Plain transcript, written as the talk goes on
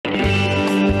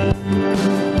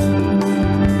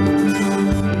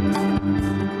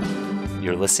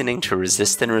listening to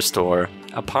Resist and Restore,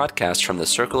 a podcast from the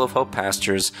Circle of Hope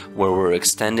Pastors where we're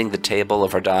extending the table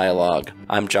of our dialogue.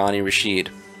 I'm Jonny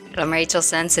Rashid. I'm Rachel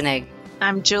Sensenig.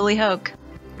 I'm Julie Hoke.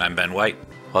 I'm Ben White.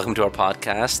 Welcome to our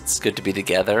podcast. It's good to be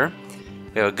together.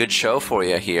 We have a good show for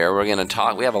you here. We're going to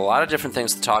talk. We have a lot of different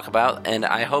things to talk about, and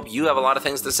I hope you have a lot of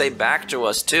things to say back to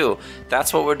us, too.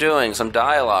 That's what we're doing, some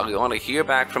dialogue. We want to hear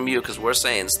back from you because we're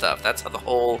saying stuff. That's how the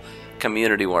whole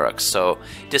community works. So,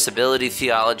 disability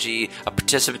theology, a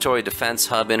participatory defense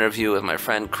hub interview with my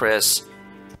friend Kris,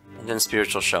 and then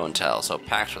spiritual show and tell. So,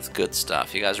 packed with good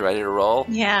stuff. You guys ready to roll?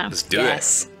 Yeah. Let's do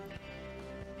it.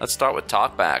 Let's start with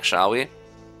talkback, shall we?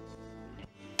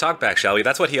 Talk back, shall we?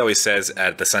 That's what he always says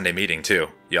at the Sunday meeting too,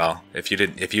 y'all. If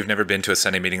you've never been to a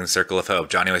Sunday meeting in the Circle of Hope,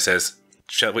 Jonny always says,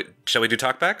 "Shall we do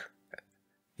talk back?"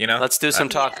 You know, let's do some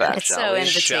talk back. It's so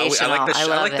invitational. I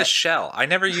like the shall. I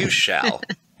never use shall.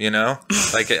 You know,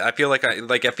 I feel like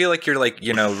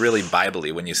you're really Bible-y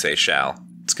when you say shall.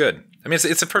 It's good. I mean,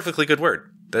 it's a perfectly good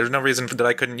word. There's no reason that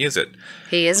I couldn't use it.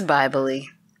 He is Bible-y.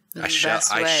 I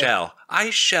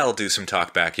shall do some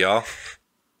talk back, y'all.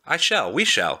 We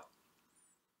shall.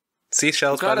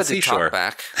 Seashells by the seashore.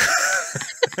 Back.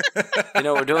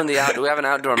 We're doing we have an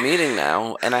outdoor meeting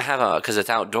now, and because it's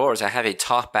outdoors, I have a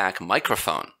talk back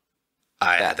microphone.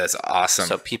 That's awesome.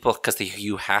 So people, because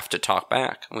you have to talk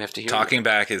back. We have to hear Talking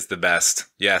back is the best.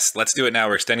 Yes, let's do it now.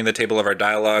 We're extending the table of our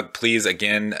dialogue. Please,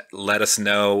 again, let us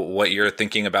know what you're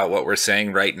thinking about what we're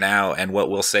saying right now and what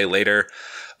we'll say later.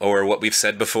 Or what we've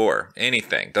said before.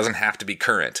 Anything. Doesn't have to be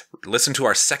current. Listen to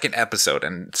our second episode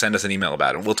and send us an email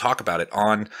about it. We'll talk about it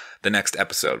on the next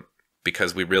episode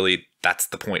because that's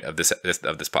the point of this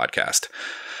podcast.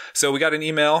 So we got an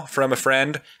email from a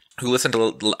friend who listened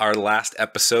to our last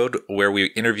episode where we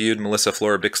interviewed Melissa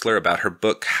Flora Bixler about her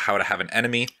book, How to Have an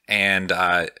Enemy. And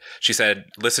she said,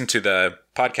 listen to the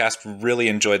podcast, really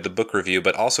enjoyed the book review,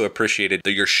 but also appreciated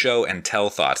your show and tell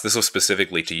thoughts. This was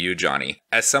specifically to you, Jonny.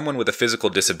 As someone with a physical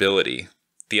disability,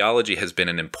 theology has been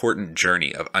an important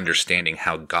journey of understanding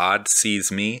how God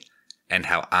sees me and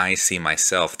how I see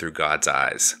myself through God's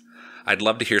eyes. I'd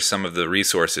love to hear some of the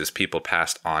resources people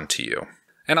passed on to you.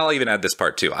 And I'll even add this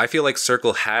part too. I feel like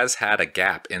Circle has had a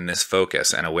gap in this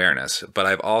focus and awareness, but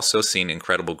I've also seen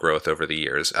incredible growth over the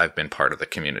years I've been part of the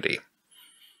community.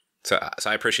 So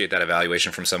I appreciate that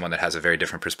evaluation from someone that has a very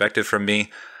different perspective from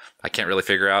me. I can't really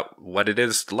figure out what it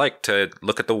is like to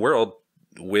look at the world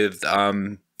with,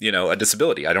 a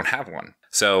disability. I don't have one.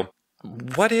 So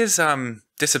what is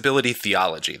disability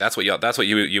theology? That's what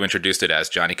you introduced it as,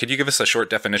 Jonny. Could you give us a short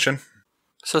definition?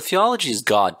 So theology is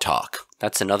God talk.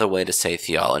 That's another way to say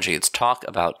theology. It's talk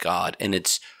about God, and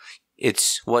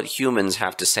it's what humans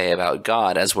have to say about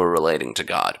God as we're relating to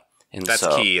God. And that's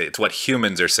key. It's what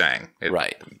humans are saying.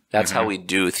 Right. That's how we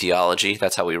do theology.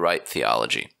 That's how we write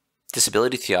theology.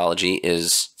 Disability theology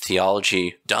is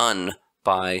theology done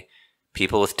by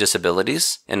people with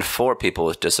disabilities and for people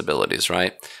with disabilities,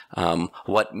 right?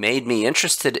 What made me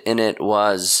interested in it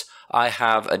was I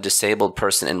have a disabled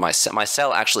person in my cell. My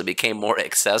cell actually became more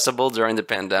accessible during the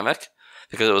pandemic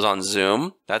because it was on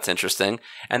Zoom. That's interesting.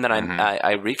 And then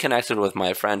I reconnected with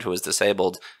my friend who was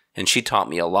disabled, and she taught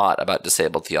me a lot about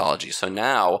disabled theology. So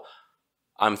now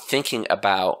I'm thinking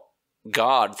about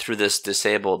God through this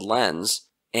disabled lens,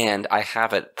 and I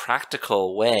have a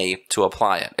practical way to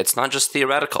apply it. It's not just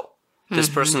theoretical. This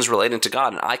person's relating to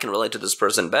God, and I can relate to this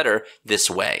person better this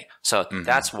way. So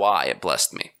that's why it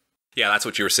blessed me. Yeah, that's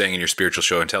what you were saying in your spiritual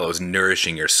show and tell. It was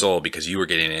nourishing your soul because you were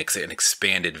getting an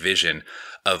expanded vision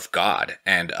of God,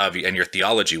 and your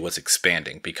theology was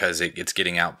expanding because it's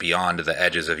getting out beyond the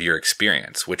edges of your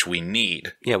experience, which we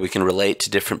need. Yeah, we can relate to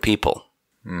different people.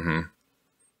 Mm-hmm.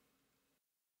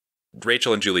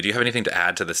 Rachel and Julie, do you have anything to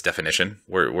add to this definition?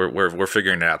 We're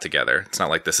figuring it out together. It's not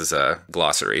like this is a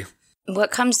glossary.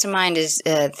 What comes to mind is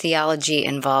theology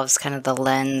involves kind of the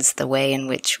lens, the way in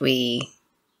which we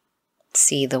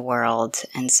see the world.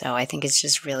 And so I think it's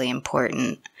just really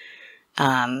important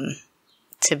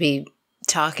to be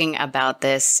talking about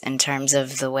this in terms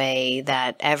of the way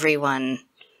that everyone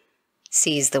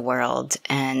sees the world,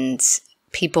 and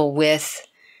people with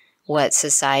what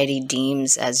society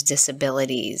deems as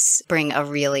disabilities bring a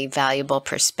really valuable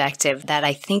perspective that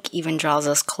I think even draws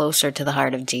us closer to the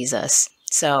heart of Jesus.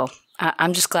 So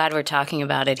I'm just glad we're talking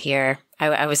about it here.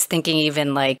 I was thinking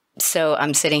even so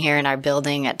I'm sitting here in our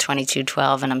building at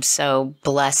 2212, and I'm so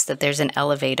blessed that there's an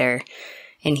elevator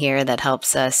in here that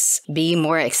helps us be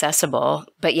more accessible.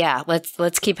 But yeah,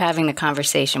 let's keep having the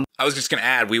conversation. I was just going to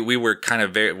add, we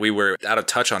were out of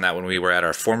touch on that when we were at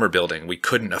our former building. We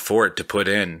couldn't afford to put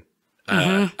in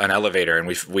an elevator, and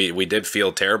we did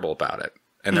feel terrible about it.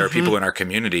 And there are people in our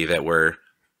community that were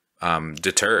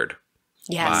deterred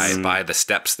by the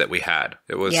steps that we had.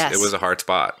 It was a hard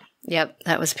spot. Yep,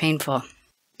 that was painful.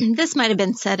 This might have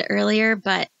been said earlier,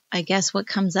 but I guess what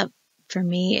comes up for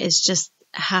me is just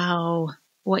how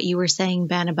what you were saying,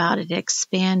 Ben, about it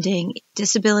expanding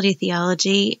disability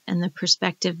theology and the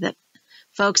perspective that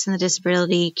folks in the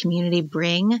disability community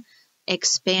bring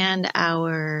expand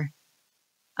our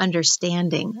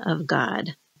understanding of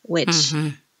God, which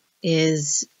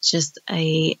is just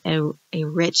a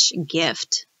rich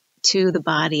gift to the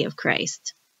body of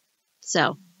Christ.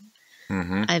 So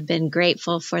I've been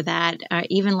grateful for that.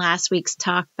 Even last week's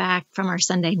talk back from our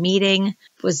Sunday meeting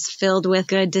was filled with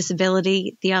good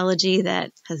disability theology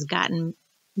that has gotten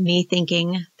me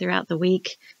thinking throughout the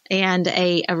week. And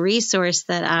a resource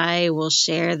that I will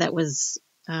share that was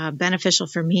beneficial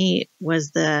for me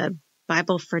was the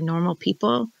Bible for Normal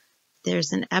People.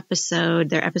 There's an episode,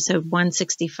 their episode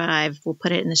 165, we'll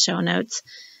put it in the show notes,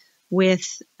 with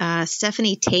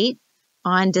Stephanie Tate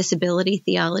on disability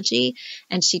theology.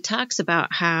 And she talks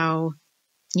about how,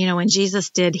 when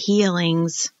Jesus did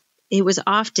healings, it was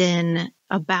often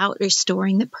about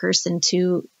restoring the person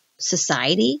to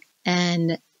society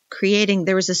and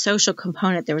there was a social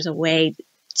component. There was a way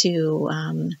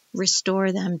to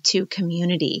restore them to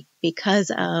community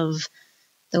because of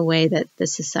the way that the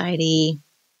society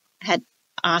had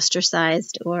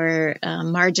ostracized or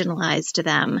marginalized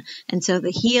them. And so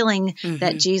the healing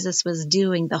that Jesus was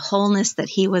doing, the wholeness that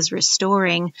he was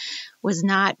restoring, was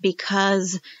not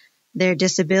because their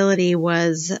disability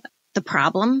was the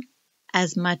problem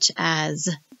as much as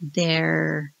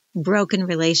their broken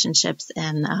relationships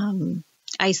and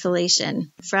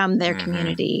isolation from their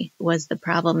community was the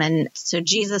problem. And so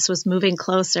Jesus was moving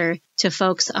closer to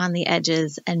folks on the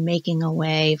edges and making a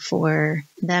way for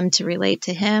them to relate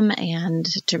to him and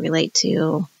to relate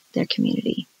to their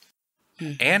community.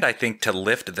 And I think to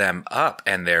lift them up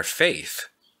and their faith.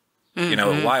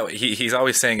 Why he's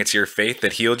always saying it's your faith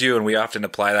that healed you. And we often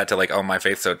apply that to like, oh, my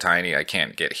faith's so tiny, I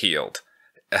can't get healed,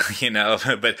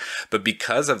 but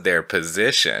because of their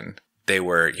position, they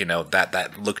were,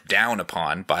 that looked down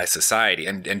upon by society.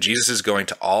 And Jesus is going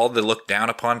to all the looked down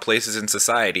upon places in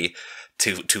society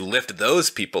to lift those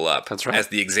people up as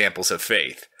the examples of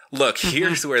faith. Look,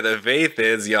 here's where the faith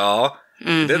is, y'all.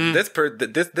 This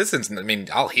is,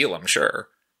 I'll heal them, sure.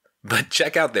 But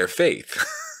check out their faith.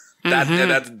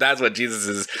 That's what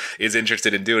Jesus is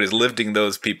interested in doing, is lifting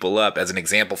those people up as an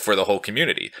example for the whole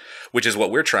community, which is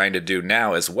what we're trying to do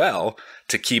now as well,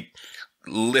 to keep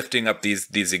lifting up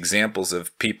these examples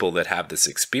of people that have this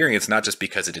experience, not just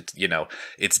because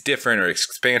it's different or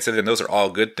expansive, and those are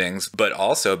all good things, but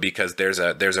also because there's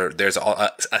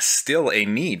still a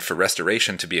need for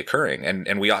restoration to be occurring,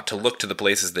 and we ought to look to the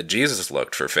places that Jesus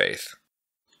looked for faith.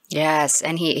 Yes,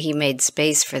 and he made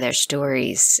space for their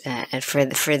stories, and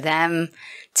for them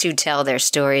to tell their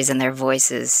stories and their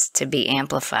voices to be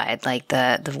amplified. Like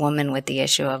the woman with the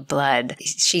issue of blood,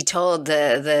 she told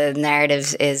the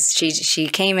narrative is she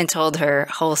came and told her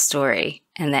whole story,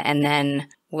 and then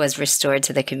was restored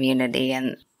to the community,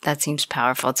 and that seems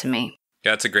powerful to me.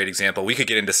 Yeah, that's a great example. We could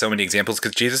get into so many examples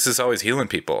because Jesus is always healing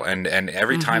people, and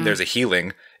every time there's a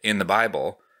healing in the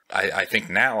Bible, I think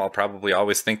now I'll probably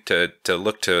always think to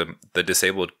look to the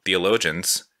disabled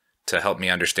theologians to help me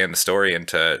understand the story and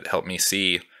to help me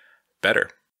see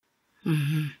better.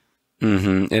 And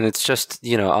it's just,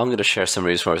 I'm going to share some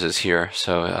resources here.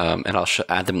 So, and I'll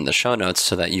add them in the show notes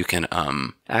so that you can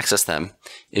access them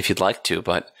if you'd like to.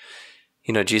 But,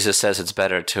 Jesus says it's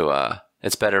better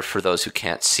for those who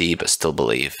can't see but still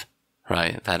believe,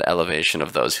 right? That elevation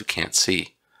of those who can't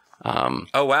see.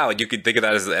 Oh wow! You could think of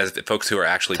that as folks who are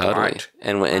actually blind.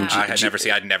 And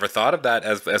I'd never thought of that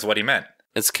as what he meant.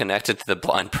 It's connected to the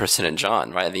blind person in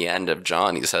John, right? At the end of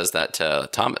John, he says that to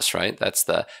Thomas, right? Is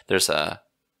that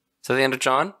the end of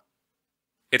John?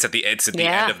 It's at the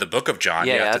end of the book of John.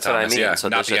 Yeah, that's Thomas, what I mean. Yeah. So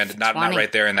not the end, not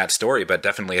right there in that story, but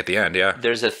definitely at the end. Yeah.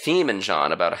 There's a theme in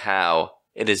John about how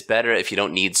it is better if you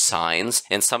don't need signs,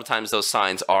 and sometimes those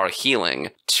signs are healing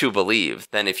to believe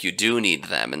than if you do need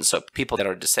them. And so people that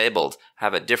are disabled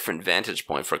have a different vantage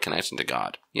point for connecting to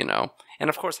God, And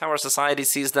of course, how our society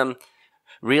sees them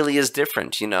really is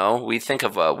different, We think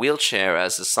of a wheelchair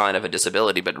as a sign of a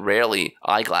disability, but rarely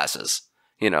eyeglasses,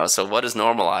 So what is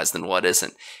normalized and what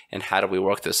isn't? And how do we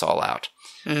work this all out?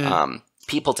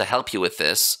 People to help you with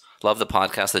this, love the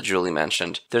podcast that Julie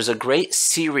mentioned. There's a great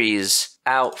series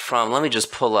out from, let me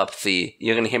just pull up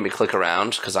you're going to hear me click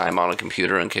around because I'm on a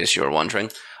computer in case you were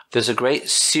wondering. There's a great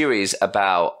series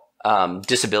about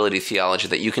disability theology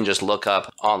that you can just look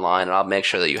up online, and I'll make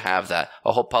sure that you have that.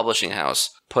 A whole publishing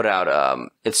house put out,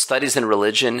 it's Studies in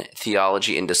Religion,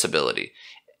 Theology, and Disability.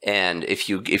 And if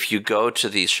you go to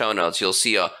the show notes, you'll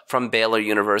see from Baylor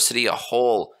University a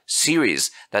whole series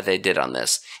that they did on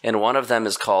this. And one of them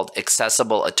is called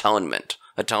Accessible Atonement.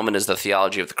 Atonement is the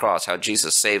theology of the cross, how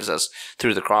Jesus saves us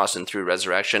through the cross and through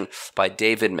resurrection, by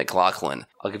David McLaughlin.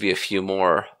 I'll give you a few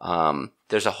more.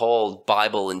 There's a whole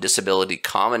Bible and disability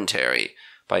commentary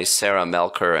by Sarah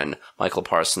Melker and Michael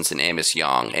Parsons and Amos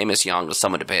Young. Amos Young is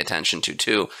someone to pay attention to,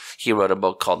 too. He wrote a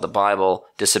book called The Bible,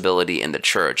 Disability in the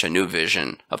Church, A New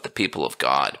Vision of the People of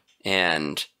God.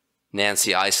 And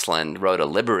Nancy Iceland wrote a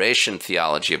liberation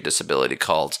theology of disability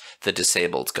called The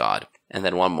Disabled God. And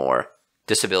then one more,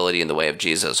 Disability in the Way of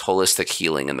Jesus, Holistic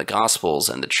Healing in the Gospels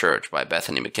and the Church by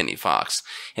Bethany McKinney Fox.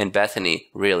 And Bethany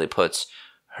really puts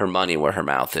her money where her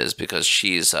mouth is, because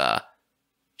she's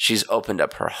opened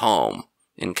up her home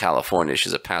in California.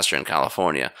 She's a pastor in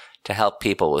California to help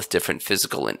people with different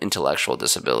physical and intellectual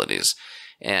disabilities.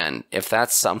 And if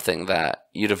that's something that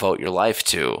you devote your life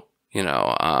to,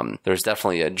 there's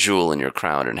definitely a jewel in your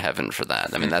crown in heaven for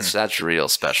that. I mean, that's real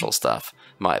special stuff,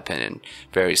 in my opinion.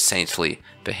 Very saintly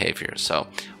behavior. So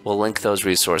we'll link those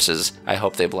resources. I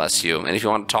hope they bless you. And if you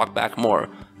want to talk back more,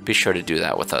 be sure to do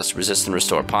that with us. Resist and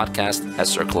Restore podcast at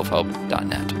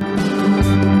circleofhope.net.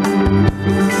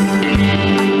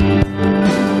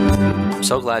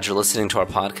 So glad you're listening to our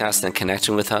podcast and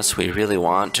connecting with us. We really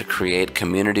want to create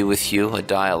community with you, a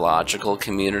dialogical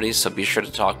community, so be sure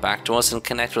to talk back to us and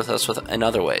connect with us in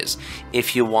other ways.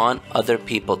 If you want other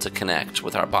people to connect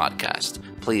with our podcast,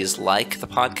 please like the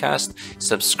podcast,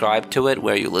 subscribe to it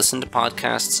where you listen to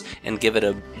podcasts, and give it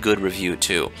a good review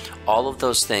too. All of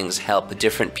those things help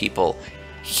different people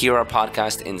hear our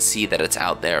podcast and see that it's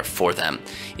out there for them.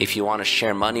 If you want to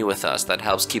share money with us, that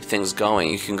helps keep things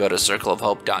going. You can go to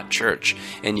circleofhope.church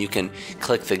and you can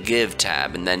click the Give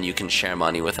tab, and then you can share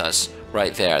money with us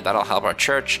right there. That'll help our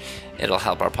church, it'll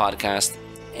help our podcast,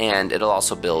 and it'll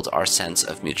also build our sense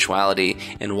of mutuality.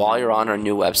 And while you're on our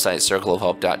new website,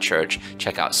 circleofhope.church,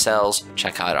 check out cells,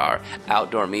 check out our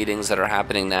outdoor meetings that are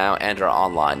happening now, and our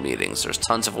online meetings. There's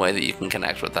tons of ways that you can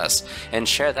connect with us, and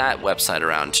share that website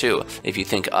around too. If you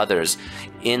think others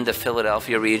in the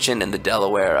Philadelphia region, in the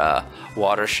Delaware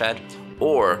watershed,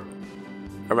 or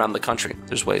around the country,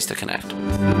 there's ways to connect.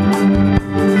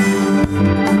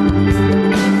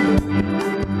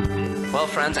 Well,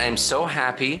 friends, I am so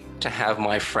happy to have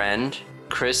my friend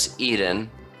Kris Eden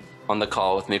on the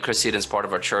call with me. Kris Eden's part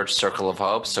of our church, Circle of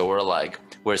Hope, so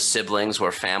we're siblings,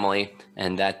 we're family,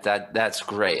 and that's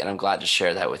great, and I'm glad to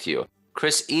share that with you.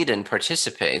 Kris Eden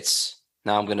participates,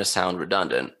 now I'm going to sound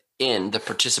redundant, in the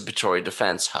Participatory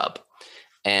Defense Hub,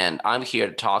 and I'm here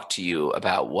to talk to you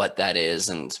about what that is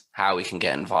and how we can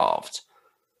get involved.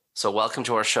 So welcome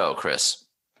to our show, Kris.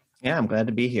 Yeah, I'm glad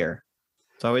to be here.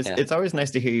 It's always nice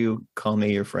to hear you call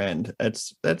me your friend.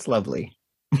 That's lovely.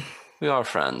 We are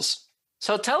friends.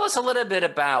 So tell us a little bit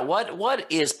about what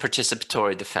is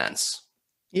participatory defense?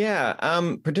 Yeah,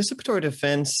 participatory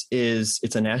defense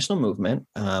it's a national movement.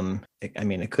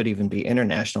 It could even be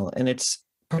international, and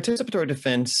participatory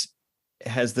defense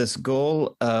has this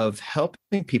goal of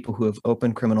helping people who have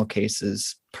open criminal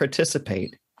cases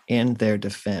participate in their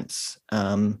defense.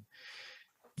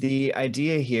 The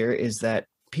idea here is that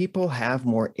people have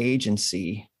more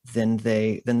agency than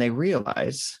they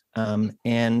realize,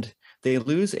 and they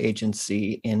lose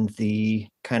agency in the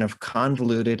kind of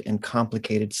convoluted and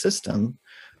complicated system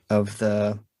of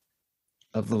the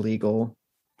legal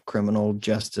criminal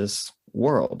justice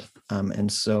world.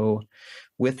 And so,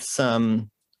 with some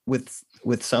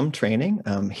training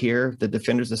here, the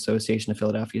Defenders Association of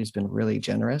Philadelphia has been really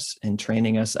generous in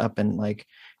training us up in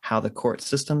how the court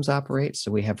systems operate.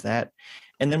 So we have that.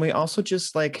 And then we also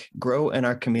just grow in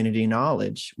our community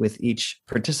knowledge with each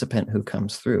participant who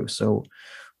comes through. So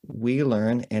we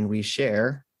learn and we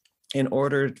share in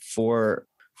order for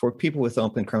people with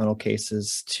open criminal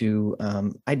cases to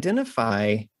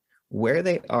identify where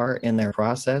they are in their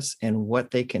process and what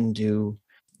they can do.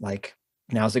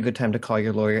 Now's a good time to call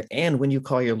your lawyer. And when you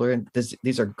call your lawyer,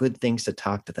 these are good things to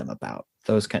talk to them about.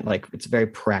 Those it's very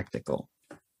practical.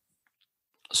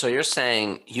 So you're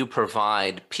saying you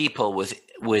provide people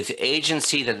with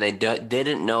agency that they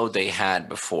didn't know they had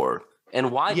before.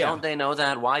 And why don't they know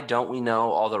that? Why don't we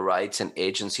know all the rights and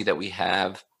agency that we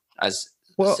have as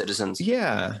citizens?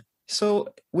 Yeah.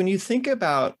 So when you think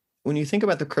about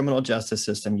the criminal justice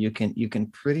system, you can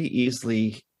pretty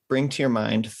easily bring to your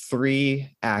mind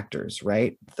three actors,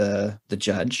 right? The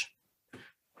judge,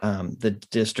 the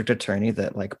district attorney,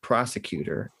 the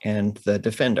prosecutor, and the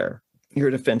defender, your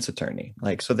defense attorney.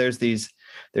 So there's these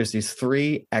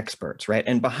three experts, right?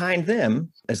 And behind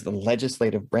them is the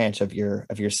legislative branch of your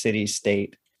city,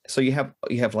 state, So you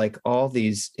have like all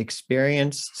these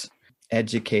experienced,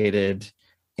 educated,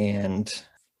 and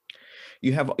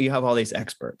you have all these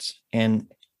experts. And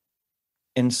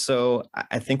so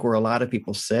I think where a lot of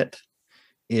people sit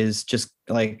is just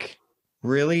like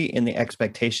really in the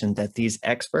expectation that these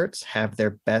experts have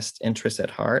their best interests at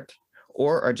heart,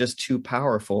 or are just too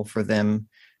powerful for them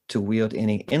to wield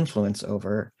any influence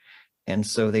over. And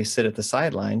so they sit at the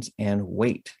sidelines and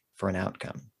wait for an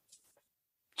outcome.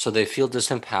 So they feel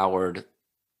disempowered,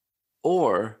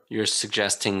 or you're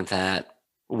suggesting that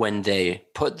when they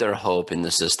put their hope in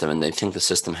the system and they think the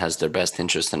system has their best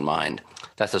interest in mind,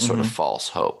 that's a sort of false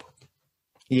hope.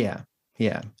 Yeah.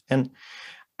 And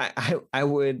I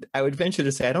would venture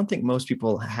to say I don't think most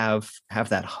people have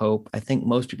that hope. I think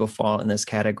most people fall in this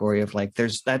category of like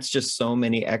that's just so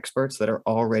many experts that are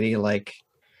already like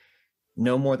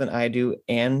know more than I do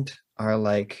and are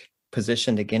like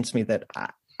positioned against me that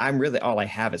I'm really all I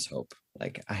have is hope.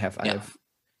 Like I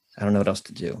don't know what else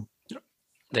to do.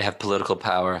 They have political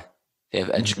power. They have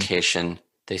education.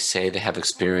 They say they have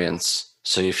experience.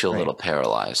 So you feel a little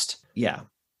paralyzed. Yeah.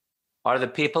 Are the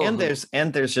people there's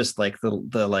just like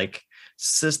the like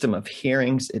system of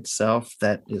hearings itself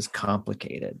that is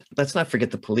complicated. Let's not forget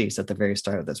the police at the very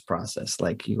start of this process.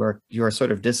 Like you are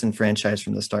sort of disenfranchised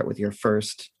from the start with your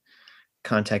first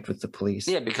contact with the police.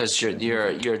 Yeah, because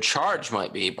your charge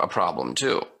might be a problem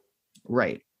too.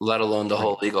 Right. Let alone the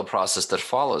whole legal process that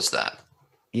follows that.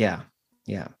 Yeah.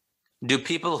 Do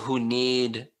people who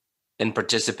need and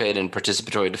participate in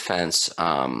participatory defense,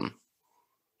 are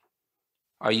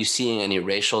you seeing any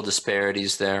racial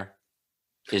disparities there?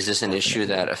 Is this an issue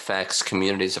that affects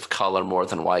communities of color more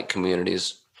than white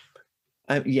communities?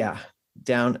 Yeah,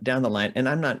 down the line. And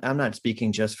I'm not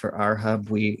speaking just for our hub.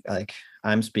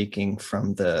 I'm speaking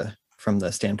from the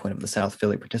standpoint of the South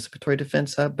Philly Participatory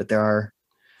Defense Hub, but there are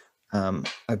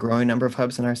a growing number of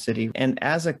hubs in our city. And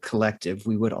as a collective,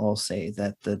 we would all say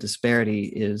that the disparity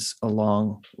is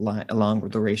along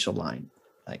the racial line.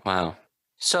 Wow.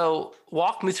 So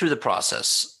walk me through the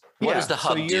process. What does the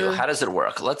hub do? How does it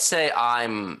work? Let's say I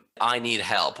need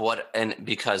help.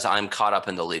 Because I'm caught up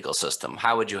in the legal system.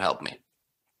 How would you help me?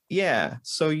 Yeah.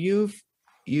 So you've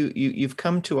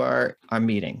come to our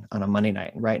meeting on a Monday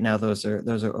night. Right now, those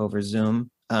are over Zoom.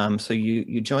 So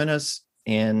you join us,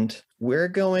 and we're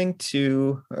gonna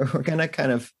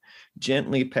kind of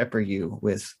gently pepper you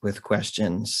with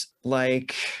questions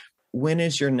like, when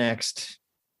is your next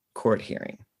court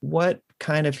hearing? What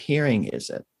kind of hearing is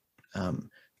it?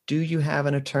 Do you have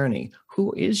an attorney?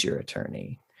 Who is your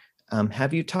attorney?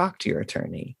 Have you talked to your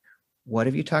attorney? What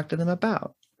have you talked to them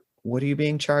about? What are you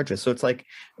being charged with? So it's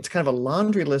kind of a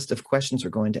laundry list of questions we're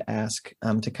going to ask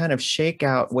to kind of shake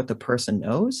out what the person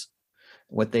knows,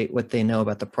 what they know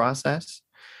about the process.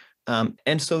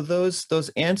 And so those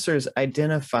answers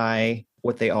identify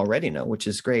what they already know, which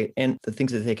is great, and the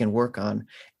things that they can work on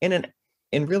in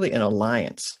really an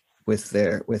alliance with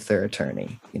their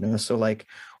attorney. So like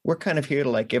we're kind of here to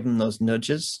like give them those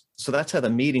nudges. So that's how the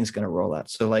meeting's going to roll out.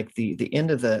 So like the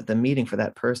end of the meeting for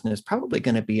that person is probably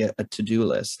going to be a to-do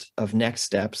list of next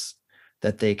steps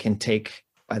that they can take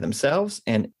by themselves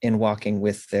and in walking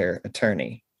with their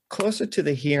attorney. Closer to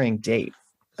the hearing date,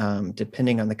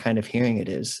 depending on the kind of hearing it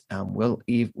is, we'll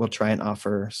try and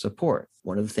offer support.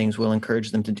 One of the things we'll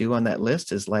encourage them to do on that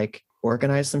list is like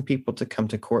organize some people to come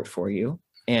to court for you,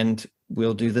 and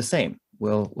we'll do the same.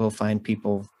 We'll find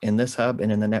people in this hub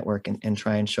and in the network and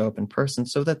try and show up in person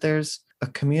so that there's a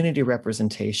community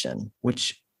representation,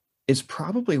 which is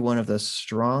probably one of the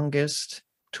strongest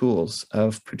tools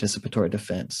of participatory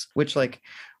defense, which like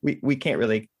we can't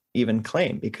really even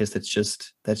claim, because that's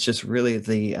just really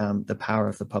the power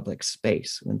of the public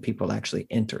space when people actually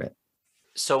enter it.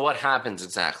 So what happens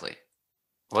exactly?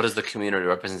 What does the community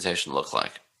representation look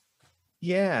like?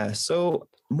 Yeah, so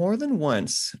more than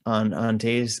once on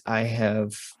days I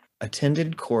have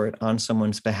attended court on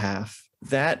someone's behalf,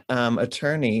 that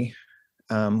attorney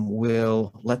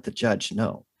will let the judge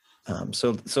know.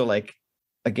 So like,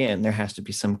 again, there has to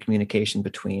be some communication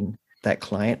between that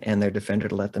client and their defender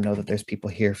to let them know that there's people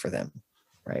here for them,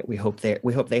 right? We hope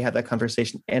they have that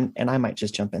conversation, and I might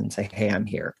just jump in and say, hey, I'm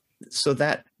here. So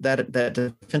that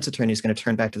defense attorney is going to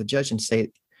turn back to the judge and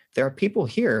say, there are people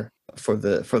here for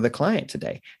the client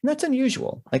today. And that's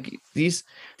unusual. Like these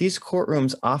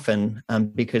courtrooms often,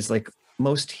 because like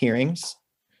most hearings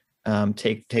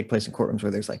take place in courtrooms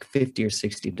where there's like 50 or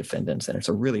 60 defendants, and it's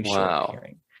a really short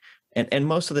hearing. And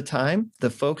most of the time, the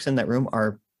folks in that room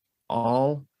are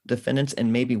all defendants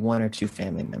and maybe one or two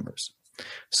family members.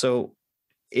 So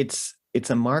it's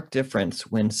a marked difference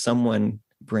when someone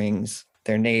brings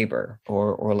their neighbor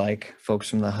or like folks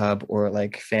from the hub or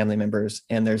like family members,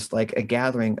 and there's like a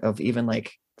gathering of even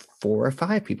like 4 or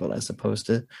 5 people as opposed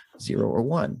to 0 or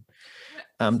 1.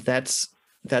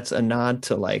 That's a nod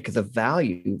to like the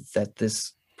value that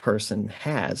this person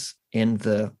has in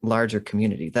the larger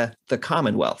community, the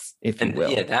commonwealth, if you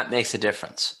will. Yeah, that makes a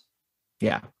difference.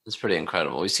 Yeah. It's pretty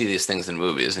incredible. We see these things in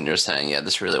movies and you're saying, yeah,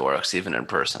 this really works even in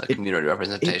person. The community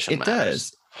representation it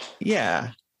matters. Does.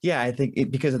 Yeah. Yeah, I think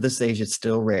because of this age, it's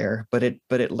still rare, but it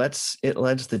lets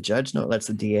the judge know, it lets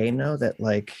the DA know that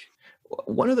like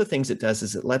one of the things it does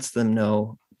is it lets them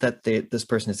know that this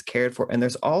person is cared for. And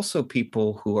there's also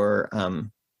people who are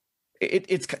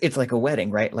it's like a wedding,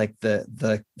 right? Like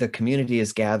the community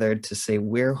is gathered to say,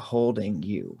 we're holding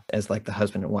you as like the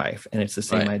husband and wife. And it's the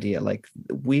same idea. Like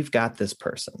we've got this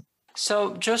person.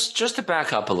 So just to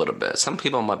back up a little bit, some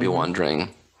people might be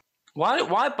wondering,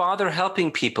 why bother helping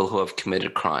people who have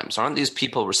committed crimes? Aren't these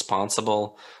people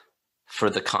responsible for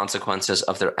the consequences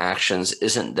of their actions?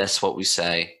 Isn't this what we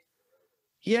say?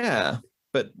 Yeah.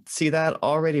 But see, that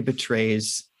already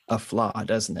betrays a flaw,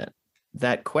 doesn't it?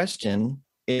 That question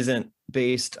isn't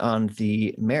based on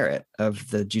the merit of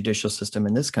the judicial system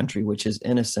in this country, which is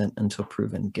innocent until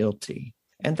proven guilty.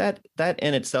 And that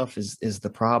in itself is the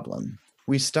problem.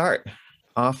 We start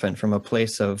often from a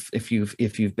place of if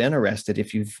you've been arrested,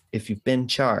 if you've been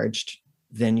charged,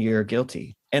 then you're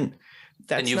guilty. And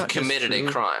that's you've committed a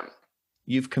crime.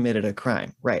 You've committed a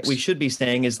crime. Right. We should be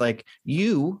saying is like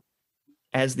you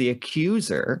as the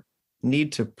accuser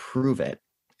need to prove it.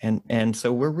 And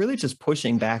so we're really just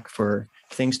pushing back for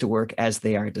things to work as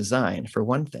they are designed, for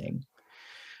one thing.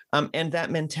 And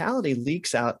that mentality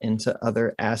leaks out into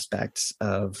other aspects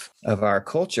of our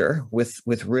culture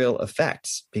with real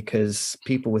effects, because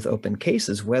people with open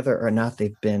cases, whether or not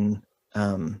they've been,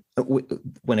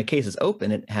 when a case is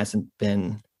open, it hasn't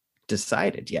been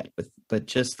decided yet. But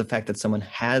just the fact that someone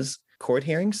has court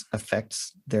hearings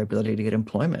affects their ability to get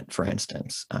employment, for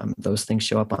instance. Those things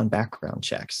show up on background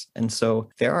checks. And so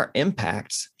there are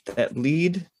impacts that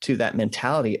lead to that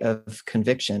mentality of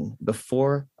conviction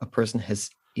before a person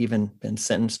has even been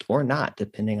sentenced or not,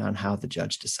 depending on how the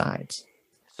judge decides.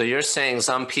 So you're saying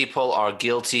some people are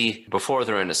guilty before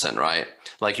they're innocent, right?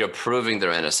 Like you're proving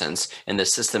their innocence, and the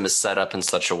system is set up in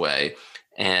such a way.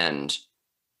 And,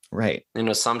 right,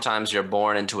 sometimes you're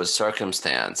born into a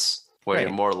circumstance where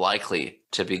you're more likely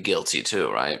to be guilty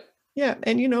too, right? Yeah.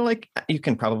 And, like you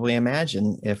can probably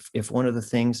imagine if one of the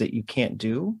things that you can't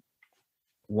do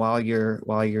while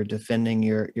you're defending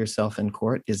yourself in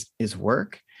court is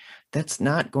work, that's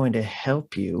not going to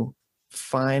help you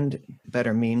find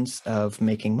better means of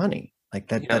making money. Like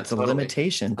that, that's a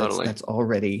limitation that's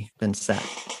already been set.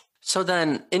 So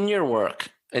then in your work,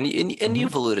 and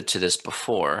you've alluded to this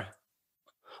before,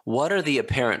 what are the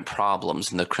apparent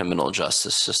problems in the criminal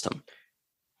justice system?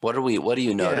 What are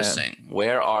you noticing? Yeah.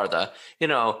 Where are the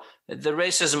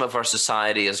racism of our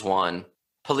society is one,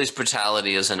 police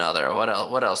brutality is another.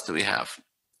 What else do we have?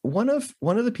 One of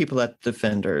the people at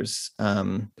Defenders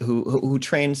who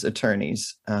trains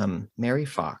attorneys, Mary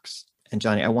Fox, and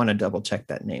Jonny, I want to double check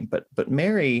that name, but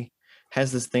Mary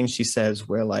has this thing she says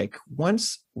where like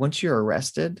once you're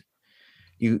arrested,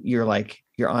 you're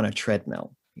on a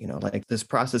treadmill. Like this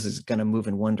process is going to move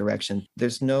in one direction.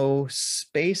 There's no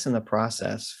space in the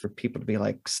process for people to be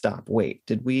like, stop, wait,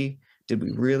 did we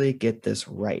really get this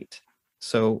right?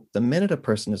 So the minute a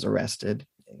person is arrested,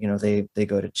 they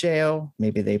go to jail,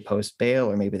 maybe they post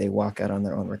bail, or maybe they walk out on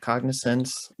their own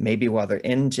recognizance. Maybe while they're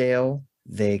in jail,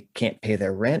 they can't pay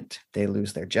their rent, they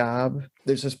lose their job.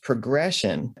 There's this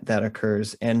progression that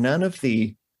occurs, and none of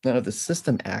the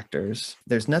system actors,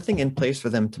 there's nothing in place for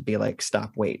them to be like,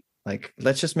 stop, wait. Like,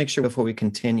 let's just make sure before we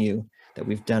continue that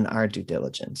we've done our due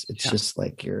diligence. It's just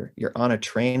like you're on a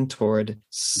train toward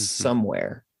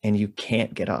somewhere and you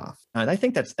can't get off. And I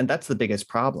think that's the biggest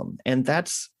problem. And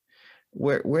that's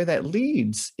where that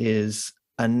leads is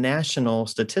a national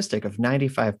statistic of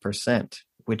 95%,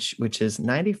 which is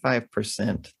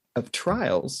 95% of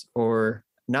trials or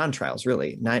non-trials,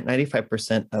 really.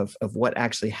 95% of what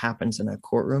actually happens in a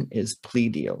courtroom is plea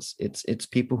deals. It's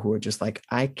people who are just like,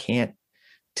 I can't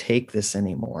take this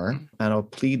anymore, and I'll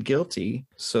plead guilty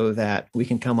so that we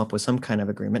can come up with some kind of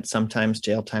agreement, sometimes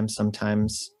jail time,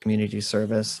 sometimes community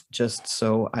service, just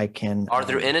so I can. Are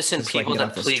there innocent people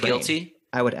that plead guilty?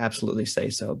 I would absolutely say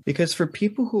so, because for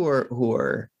people who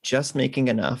are just making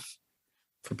enough,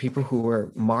 for people who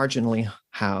are marginally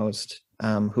housed,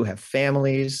 who have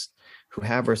families, who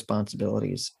have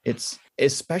responsibilities, it's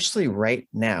especially right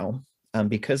now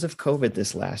because of COVID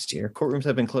this last year, courtrooms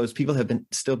have been closed. People have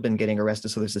still been getting arrested.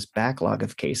 So there's this backlog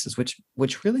of cases,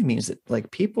 which really means that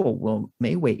like people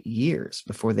may wait years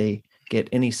before they get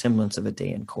any semblance of a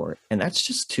day in court. And that's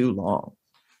just too long.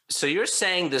 So you're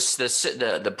saying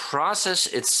the process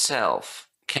itself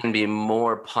can be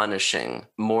more punishing,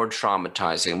 more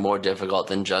traumatizing, more difficult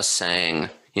than just saying,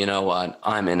 you know what,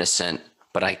 I'm innocent,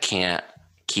 but I can't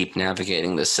keep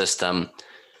navigating the system.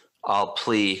 I'll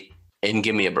plea and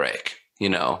give me a break,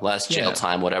 less jail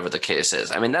time, whatever the case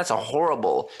is. I mean, that's a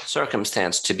horrible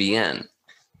circumstance to be in.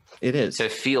 It is. To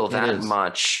feel that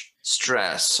much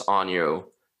stress on you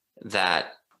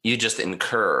that you just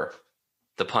incur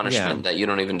the punishment that you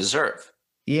don't even deserve.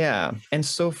 Yeah. And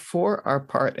so for our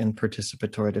part in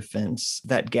participatory defense,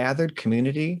 that gathered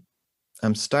community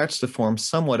starts to form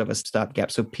somewhat of a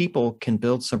stopgap. So people can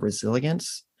build some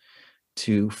resilience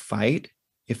to fight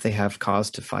if they have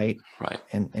cause to fight, right,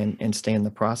 and stay in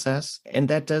the process. And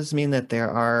that does mean that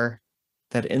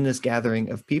that in this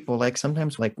gathering of people, like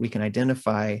sometimes like we can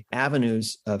identify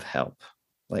avenues of help,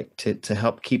 like to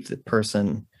help keep the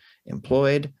person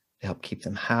employed, to help keep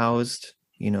them housed,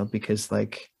 because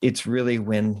like it's really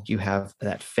when you have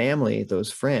that family,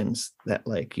 those friends, that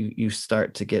like you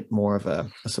start to get more of a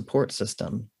support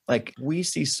system. Like we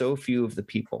see so few of the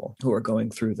people who are going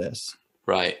through this.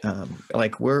 Right.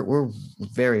 Like we're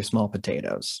very small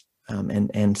potatoes,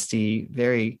 and see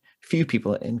very few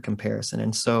people in comparison.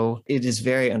 And so it is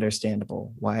very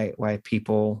understandable why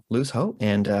people lose hope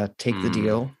and take the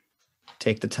deal,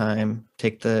 take the time,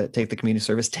 take the community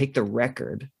service, take the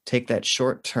record, take that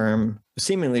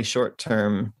seemingly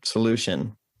short-term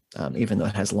solution, even though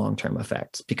it has long-term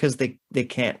effects, because they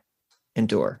can't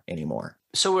endure anymore.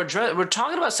 So we're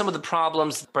talking about some of the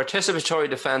problems participatory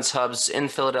defense hubs in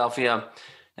Philadelphia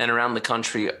and around the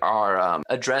country are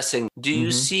addressing. Do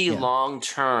you see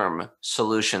long-term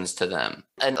solutions to them?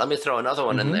 And let me throw another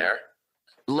one in there.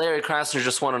 Larry Krasner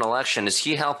just won an election. Is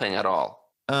he helping at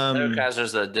all? Larry Krasner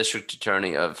is the district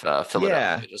attorney of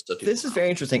Philadelphia. Yeah, this is very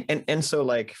interesting. And so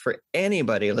like for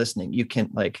anybody listening, you can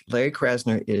like Larry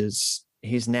Krasner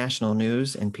he's national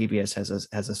news, and PBS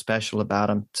has a special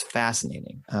about him. It's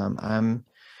fascinating.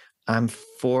 I'm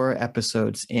 4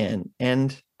 episodes in,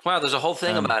 and wow, there's a whole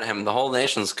thing about him. The whole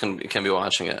nations can be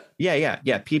watching it. Yeah.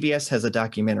 PBS has a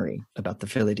documentary about the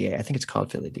Philly DA. I think it's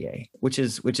called Philly DA, which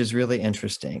is really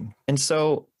interesting. And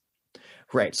so,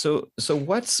 right. So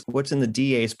what's in the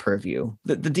DA's purview?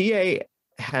 The DA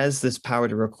has this power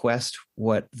to request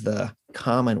what the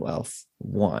Commonwealth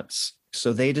wants.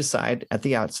 So they decide at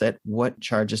the outset what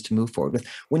charges to move forward with.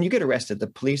 When you get arrested, the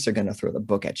police are going to throw the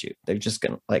book at you. They're just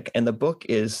going to and the book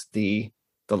is the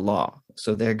law.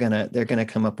 So they're going to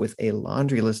come up with a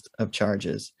laundry list of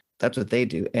charges. That's what they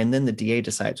do. And then the DA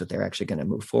decides what they're actually going to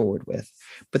move forward with.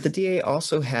 But the DA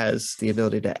also has the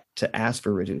ability to ask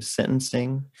for reduced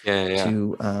sentencing,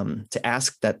 to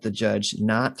ask that the judge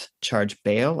not charge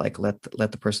bail, like let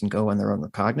the person go on their own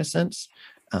recognizance.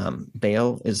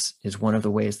 Bail is one of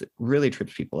the ways that really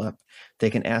trips people up. They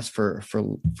can ask for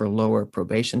lower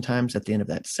probation times at the end of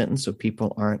that sentence, so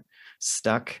people aren't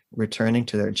stuck returning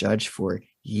to their judge for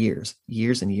years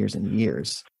and years and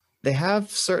years. They have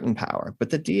certain power,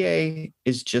 but the DA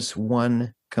is just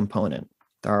one component.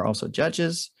 There are also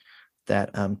judges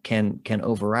that can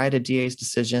override a DA's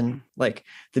decision. Like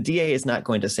the DA is not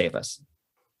going to save us,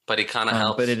 but he kind of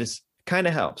helps. But it is. Kind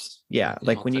of helps. Yeah.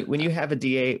 Like when you have a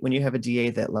DA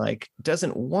that like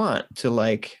doesn't want to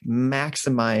like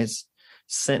maximize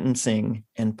sentencing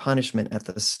and punishment at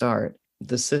the start,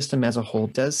 the system as a whole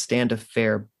does stand to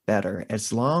fare better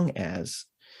as long as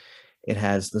it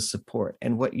has the support.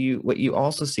 And what you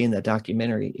also see in that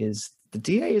documentary is the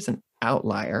DA is an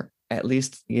outlier, at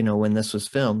least, when this was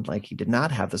filmed. Like he did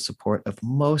not have the support of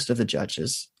most of the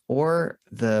judges or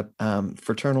the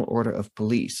Fraternal Order of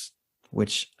Police,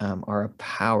 which are a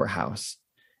powerhouse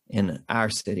in our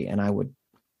city, and I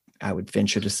would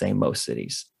venture to say most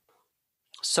cities.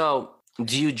 So,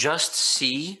 do you just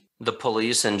see the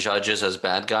police and judges as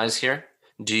bad guys here?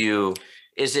 Do you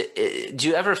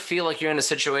ever feel like you're in a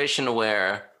situation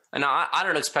where, and I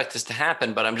don't expect this to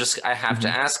happen, but I have to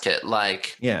ask it,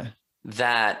 like,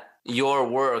 that your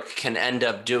work can end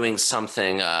up doing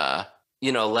something,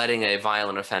 letting a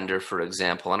violent offender, for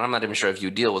example, and I'm not even sure if you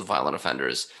deal with violent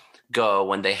offenders, go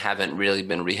when they haven't really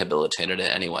been rehabilitated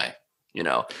anyway,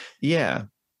 Yeah.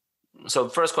 So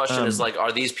first question is like,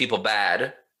 are these people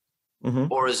bad?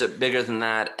 Or is it bigger than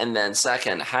that? And then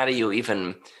second, how do you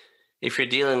even, if you're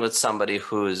dealing with somebody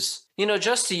who's,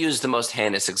 just to use the most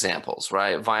heinous examples,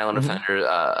 right? Violent offender,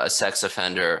 a sex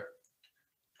offender.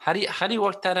 How do you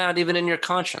work that out even in your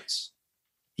conscience?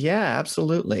 Yeah,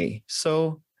 absolutely.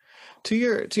 So To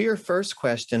your first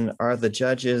question, are the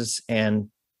judges and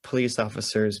police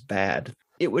officers bad?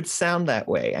 It would sound that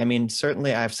way. I mean,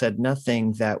 certainly I've said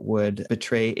nothing that would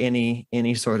betray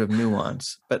any sort of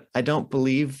nuance, but I don't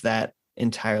believe that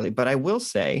entirely. But I will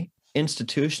say,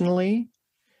 institutionally,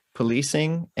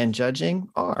 policing and judging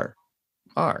are.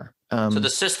 So the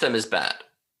system is bad.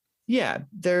 Yeah,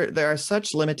 there are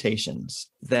such limitations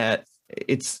that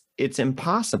it's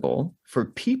impossible for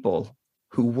people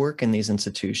who work in these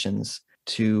institutions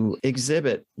to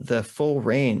exhibit the full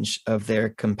range of their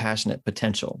compassionate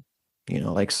potential.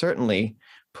 Like certainly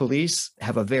police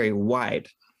have a very wide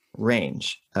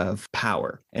range of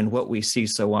power. And what we see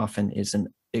so often is an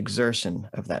exertion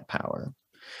of that power.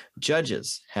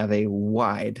 Judges have a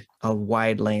wide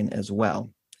lane as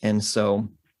well. And so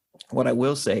what I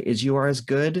will say is you are as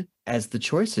good as the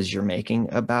choices you're making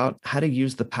about how to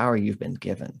use the power you've been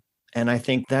given. And I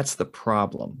think that's the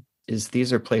problem, is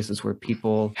these are places where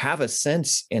people have a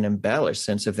sense, an embellished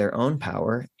sense of their own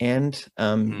power and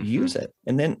use it.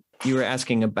 And then you were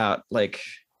asking about like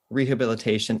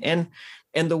rehabilitation and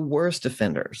the worst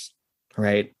offenders,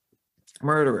 right?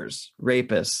 Murderers,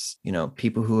 rapists,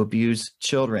 people who abuse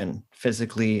children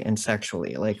physically and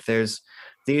sexually. Like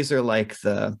these are like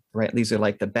the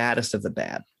baddest of the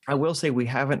bad. I will say we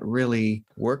haven't really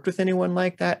worked with anyone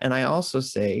like that. And I also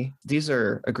say these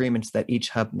are agreements that each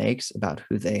hub makes about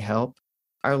who they help.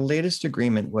 Our latest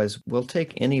agreement was we'll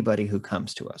take anybody who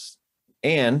comes to us.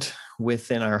 And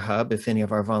within our hub, if any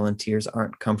of our volunteers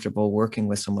aren't comfortable working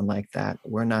with someone like that,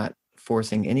 we're not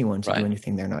forcing anyone to do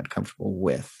anything they're not comfortable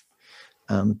with.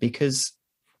 Because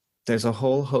there's a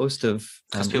whole host of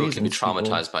people can be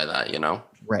traumatized by that,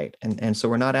 Right. And so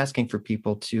we're not asking for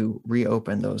people to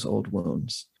reopen those old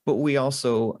wounds. But we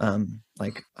also, I'm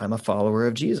a follower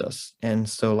of Jesus. And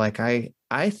so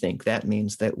I think that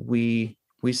means that we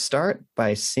start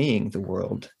by seeing the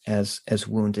world as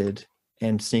wounded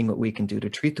and seeing what we can do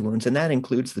to treat the wounds. And that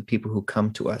includes the people who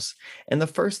come to us. And the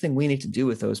first thing we need to do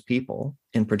with those people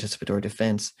in participatory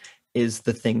defense is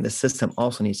the thing the system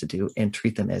also needs to do, and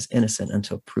treat them as innocent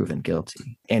until proven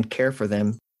guilty, and care for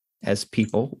them as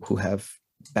people who have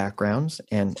backgrounds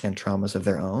and traumas of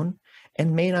their own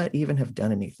and may not even have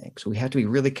done anything. So we have to be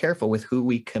really careful with who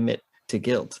we commit to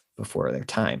guilt before their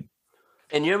time.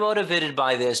 And you're motivated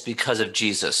by this because of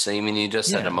Jesus. I mean, you just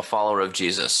said I'm a follower of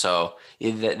Jesus. So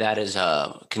that is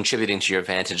contributing to your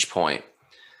vantage point.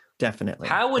 Definitely.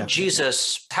 How does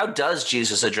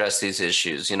Jesus address these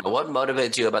issues? What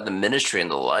motivates you about the ministry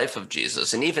and the life of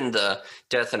Jesus and even the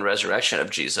death and resurrection of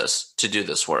Jesus to do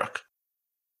this work?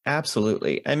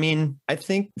 Absolutely. I mean, I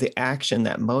think the action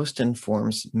that most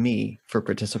informs me for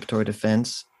participatory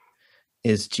defense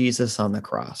is Jesus on the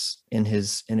cross in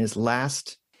his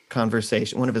last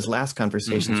conversation, one of his last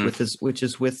conversations which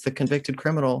is with the convicted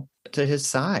criminal to his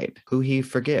side, who he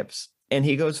forgives. And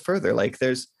he goes further, like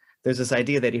there's this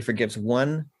idea that he forgives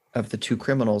one of the two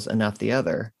criminals and not the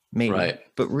other, maybe. Right.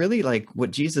 But really, like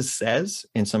what Jesus says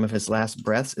in some of his last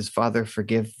breaths is, Father,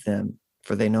 forgive them,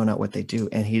 for they know not what they do.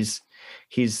 And he's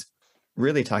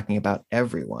really talking about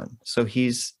everyone. So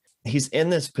he's in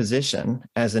this position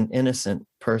as an innocent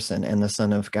person and the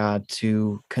Son of God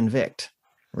to convict,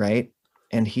 right?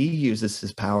 And he uses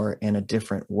his power in a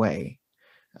different way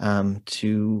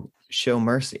to show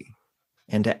mercy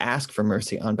and to ask for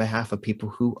mercy on behalf of people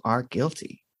who are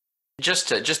guilty. Just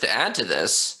to add to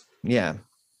this, yeah,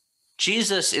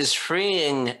 Jesus is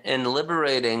freeing and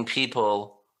liberating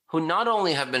people who not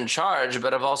only have been charged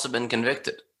but have also been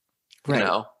convicted. Right.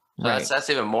 Right. That's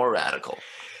even more radical.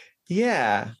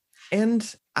 Yeah,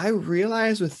 and I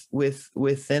realize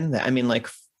within that, I mean, like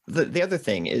the other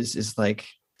thing is like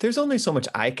there's only so much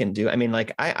I can do. I mean,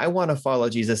 like I want to follow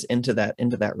Jesus into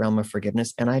that realm of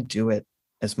forgiveness, and I do it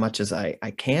as much as I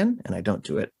can, and I don't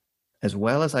do it as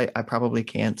well as I probably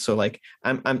can. So like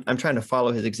I'm trying to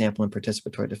follow his example in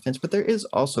participatory defense, but there is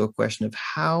also a question of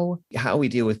how we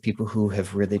deal with people who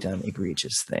have really done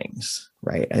egregious things,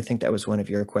 right? I think that was one of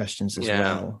your questions as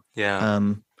well.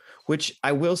 Yeah. Which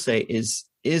I will say is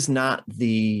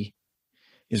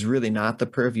really not the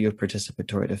purview of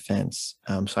participatory defense.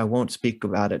 So I won't speak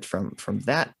about it from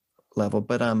that level,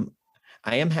 but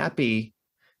I am happy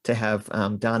to have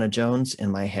Donna Jones in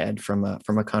my head from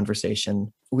a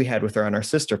conversation we had with her on our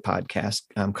sister podcast,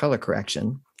 Color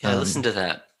Correction. I listened to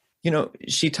that.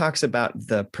 She talks about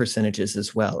the percentages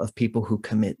as well of people who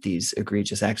commit these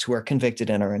egregious acts, who are convicted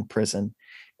and are in prison.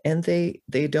 And they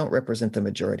don't represent the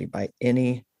majority by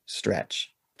any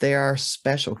stretch. They are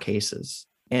special cases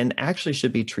and actually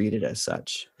should be treated as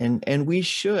such. And we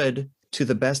should, to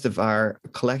the best of our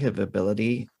collective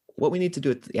ability, what we need to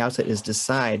do at the outset is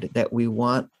decide that we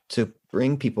want to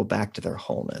bring people back to their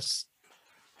wholeness.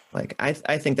 Like, I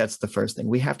think that's the first thing.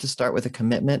 We have to start with a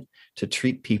commitment to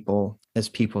treat people as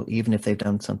people, even if they've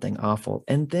done something awful,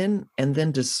 and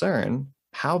then discern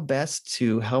how best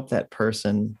to help that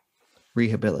person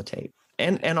rehabilitate,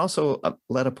 and also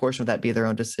let a portion of that be their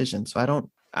own decision. So I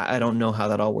don't know how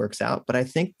that all works out, but I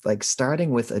think like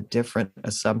starting with a different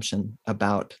assumption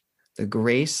about the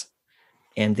grace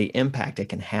and the impact it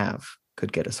can have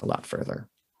could get us a lot further.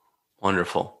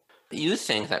 Wonderful. You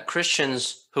think that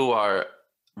Christians who are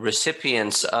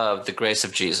recipients of the grace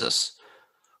of Jesus,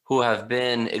 who have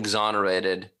been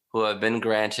exonerated, who have been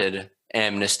granted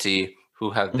amnesty,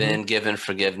 who have been given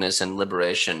forgiveness and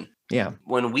liberation. Yeah.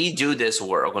 When we do this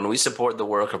work, when we support the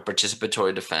work of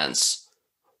participatory defense,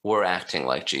 we're acting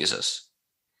like Jesus.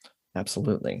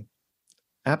 Absolutely.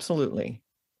 Absolutely.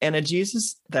 And a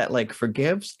Jesus that like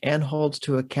forgives and holds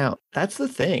to account. That's the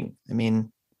thing. I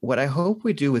mean, what I hope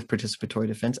we do with participatory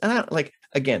defense, and I, like,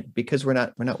 again, because we're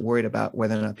not worried about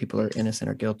whether or not people are innocent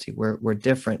or guilty. We're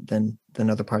different than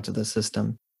other parts of the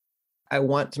system. I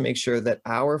want to make sure that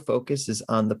our focus is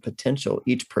on the potential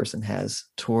each person has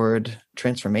toward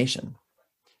transformation.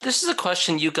 This is a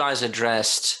question you guys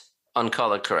addressed on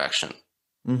color correction.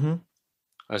 Mm-hmm. It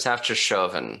was after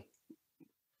Chauvin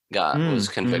was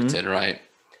convicted, right?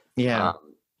 Yeah.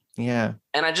 Yeah.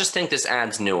 And I just think this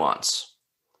adds nuance.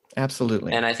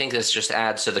 Absolutely. And I think this just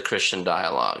adds to the Christian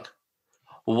dialogue.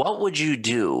 What would you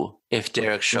do if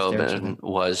Derek Chauvin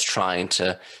was trying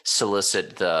to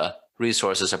solicit the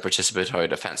resources of participatory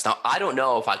defense? Now, I don't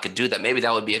know if I could do that. Maybe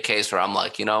that would be a case where I'm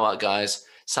like, you know what, guys,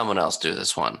 someone else do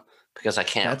this one because I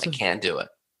can't do it.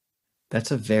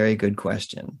 That's a very good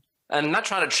question. And I'm not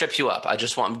trying to trip you up. I'm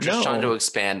just trying to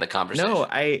expand the conversation. No,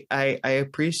 I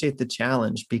appreciate the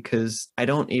challenge because I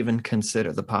don't even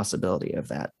consider the possibility of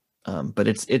that. But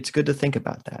it's good to think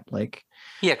about that. Like,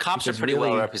 yeah, cops are pretty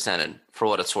well represented for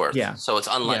what it's worth. Yeah. So it's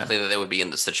unlikely that they would be in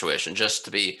this situation, just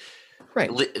to be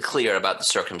clear about the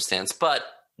circumstance, but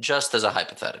just as a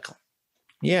hypothetical.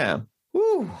 Yeah.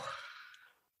 Woo.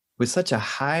 With such a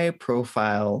high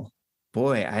profile,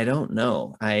 boy, I don't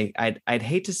know. I'd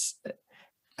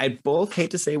both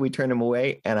hate to say we turn him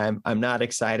away, and I'm not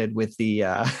excited with the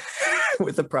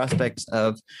with the prospects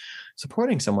of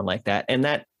supporting someone like that. And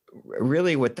that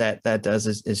really what that does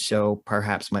is show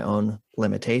perhaps my own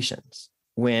limitations.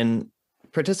 When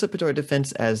participatory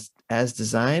defense as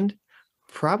designed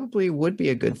probably would be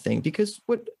a good thing, because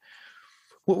what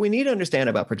we need to understand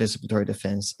about participatory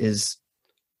defense is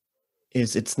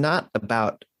it's not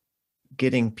about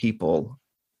getting people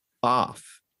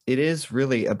off. It is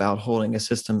really about holding a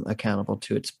system accountable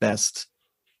to its best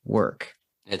work.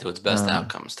 Yeah, to its best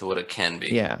outcomes, to what it can be.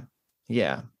 Yeah.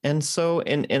 Yeah. And so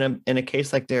in a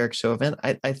case like Derek Chauvin,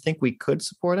 I think we could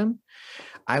support him.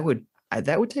 That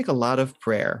would take a lot of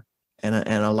prayer and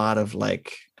a lot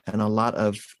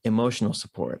of emotional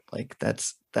support. Like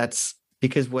that's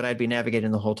because what I'd be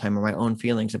navigating the whole time are my own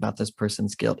feelings about this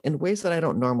person's guilt in ways that I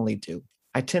don't normally do.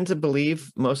 I tend to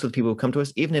believe most of the people who come to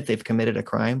us, even if they've committed a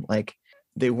crime, like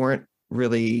they weren't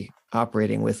really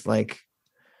operating with like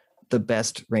the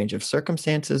best range of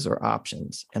circumstances or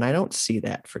options. And I don't see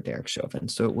that for Derek Chauvin.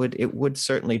 So it would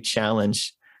certainly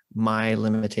challenge my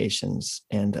limitations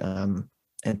and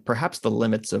perhaps the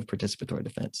limits of participatory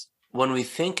defense. When we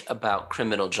think about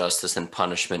criminal justice and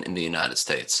punishment in the United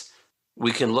States,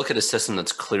 we can look at a system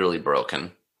that's clearly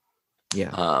broken.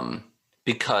 Yeah.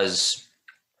 Because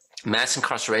mass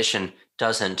incarceration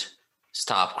doesn't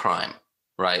stop crime,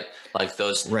 right? Like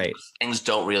those things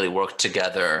don't really work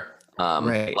together.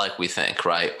 Like we think,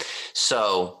 right?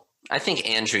 So I think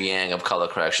Andrew Yang of Color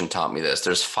Correction taught me this.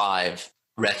 There's 5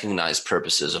 recognized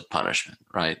purposes of punishment,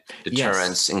 right?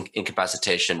 Deterrence,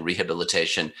 incapacitation,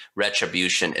 rehabilitation,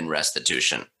 retribution, and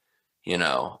restitution, you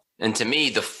know? And to me,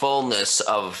 the fullness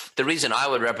of the reason I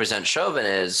would represent Chauvin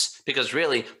is because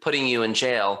really putting you in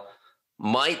jail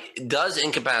does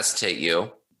incapacitate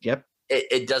you. Yep.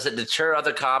 It doesn't deter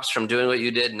other cops from doing what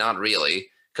you did? Not really.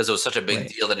 Because it was such a big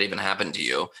deal that it even happened to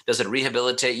you. Does it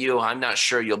rehabilitate you? I'm not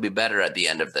sure you'll be better at the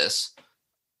end of this.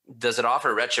 Does it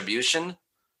offer retribution?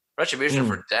 Retribution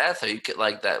for death? Are you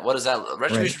like that? What is that?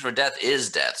 Retribution for death is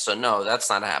death. So no, that's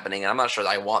not happening. And I'm not sure that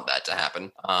I want that to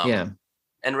happen.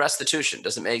 And restitution,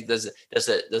 does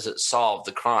it solve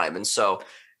the crime? And so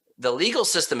the legal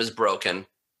system is broken.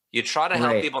 You try to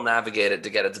help people navigate it to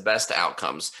get its best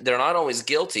outcomes. They're not always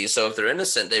guilty. So if they're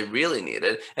innocent, they really need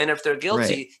it. And if they're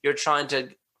guilty, you're trying to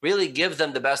really give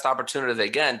them the best opportunity they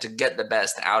can to get the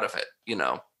best out of it, you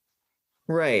know?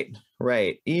 Right.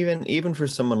 Even for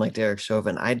someone like Derek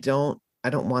Chauvin, I don't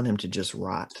want him to just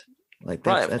rot. Like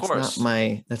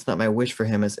that's not my wish for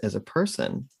him as a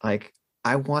person. Like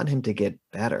I want him to get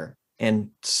better.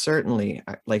 And certainly,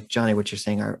 like Jonny, what you're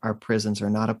saying, our prisons are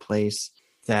not a place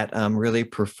that really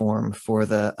perform for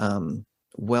the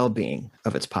well-being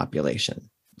of its population.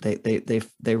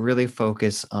 They really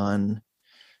focus on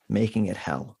making it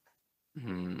hell.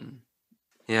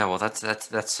 Yeah, well, that's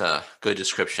a good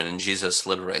description, and Jesus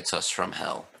liberates us from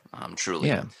hell, truly.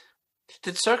 Yeah.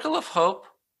 Did Circle of Hope,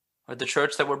 or the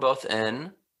church that we're both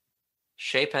in,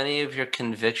 shape any of your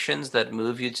convictions that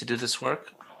move you to do this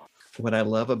work? What I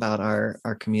love about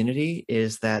our community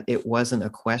is that it wasn't a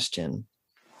question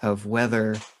of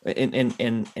whether,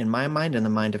 in my mind, in the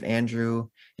mind of Andrew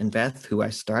and Beth, who I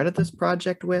started this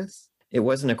project with, it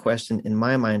wasn't a question in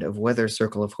my mind of whether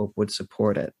Circle of Hope would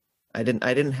support it. I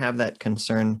didn't have that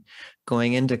concern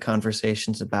going into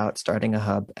conversations about starting a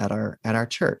hub at our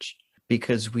church,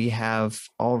 because we have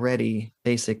already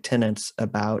basic tenets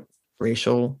about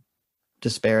racial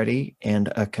disparity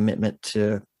and a commitment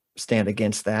to stand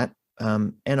against that.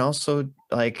 And also,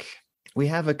 like, we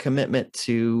have a commitment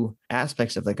to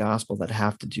aspects of the gospel that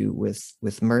have to do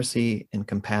with mercy and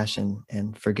compassion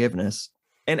and forgiveness.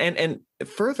 And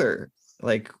further,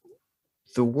 like,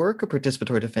 the work of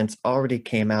participatory defense already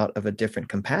came out of a different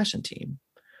compassion team,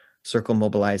 Circle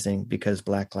Mobilizing Because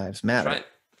Black Lives Matter. Right.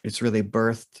 It's really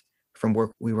birthed from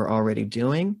work we were already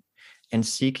doing and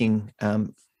seeking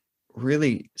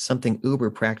really something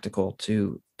uber practical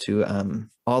to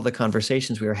all the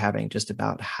conversations we were having just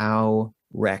about how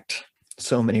wrecked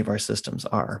so many of our systems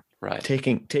are. Right.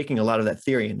 Taking a lot of that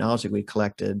theory and knowledge that we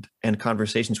collected and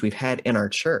conversations we've had in our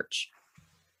church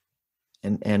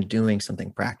and doing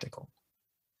something practical,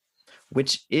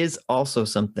 which is also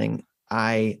something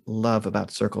I love about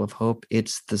Circle of Hope.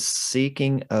 It's the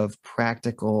seeking of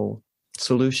practical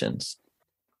solutions.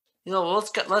 Well,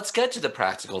 let's get to the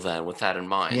practical then, with that in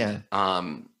mind. Yeah.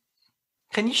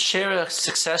 Can you share a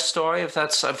success story, if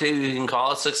you can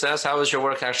call it success? How was your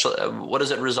work actually? What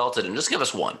has it resulted in? Just give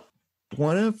us one.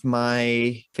 One of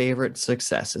my favorite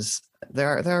successes, there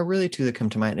are really two that come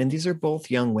to mind, and these are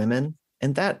both young women,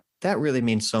 and that really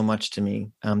means so much to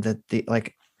me.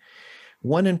 That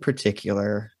one in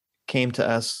particular came to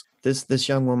us. This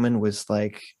young woman was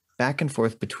like back and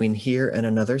forth between here and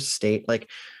another state. Like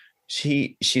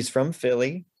she's from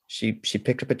Philly. She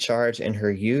picked up a charge in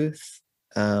her youth.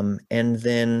 And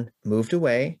then moved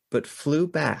away, but flew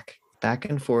back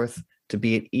and forth to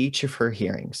be at each of her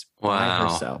hearings by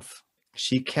herself.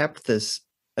 She kept this,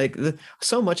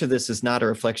 so much of this is not a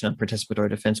reflection on participatory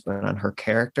defense, but on her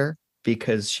character,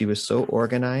 because she was so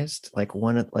organized.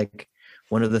 One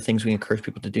of the things we encourage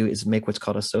people to do is make what's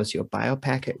called a socio-bio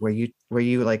packet, where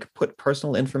you like put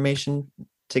personal information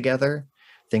together.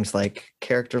 Things like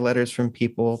character letters from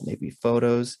people, maybe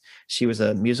photos. She was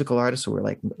a musical artist, so we're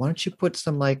like, why don't you put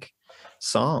some like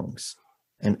songs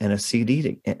and a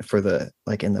CD for the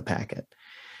in the packet?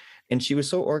 And she was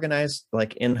so organized,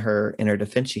 like in her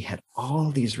defense, she had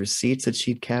all these receipts that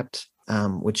she'd kept,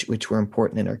 which were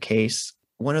important in her case.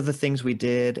 One of the things we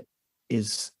did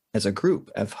is, as a group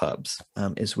of hubs,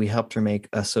 is we helped her make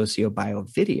a socio-bio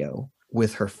video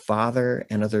with her father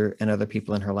and other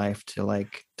people in her life to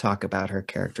like talk about her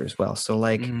character as well. So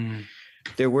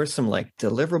there were some like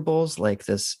deliverables, like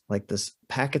this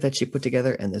packet that she put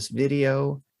together and this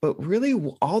video, but really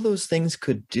all those things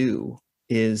could do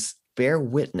is bear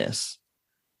witness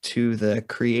to the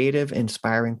creative,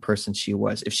 inspiring person she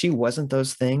was. If she wasn't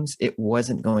those things, it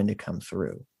wasn't going to come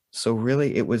through. So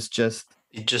really it was just,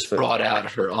 it just brought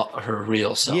out her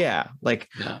real self. Yeah.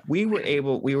 We were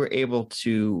able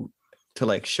to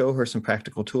like show her some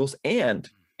practical tools, and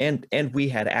we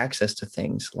had access to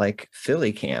things like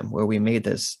Philly Cam, where we made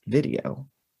this video,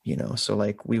 so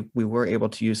like we were able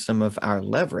to use some of our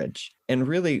leverage. And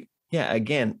really, yeah,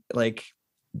 again, like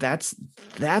that's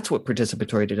what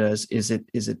participatory does, is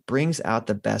it brings out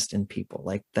the best in people.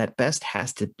 Like that best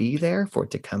has to be there for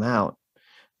it to come out,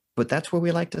 but that's where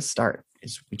we like to start,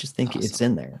 is we just think it's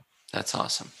in there. That's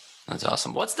awesome. That's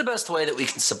awesome. What's the best way that we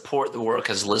can support the work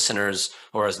as listeners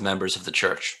or as members of the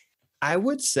church? I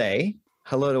would say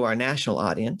hello to our national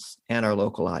audience and our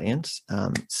local audience.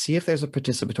 See if there's a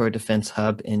participatory defense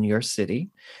hub in your city.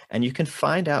 And you can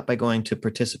find out by going to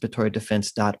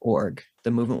participatorydefense.org.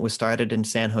 The movement was started in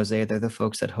San Jose. They're the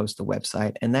folks that host the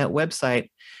website. And that website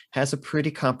has a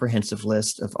pretty comprehensive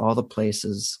list of all the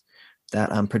places that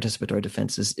participatory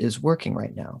defense is working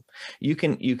right now. You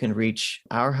can reach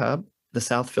our hub, the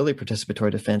South Philly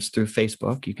Participatory Defense, through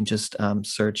Facebook. You can just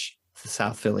search the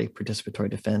South Philly Participatory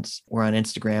Defense. We're on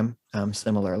Instagram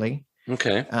similarly.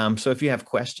 Okay. So if you have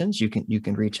questions, you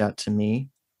can reach out to me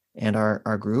and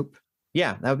our group.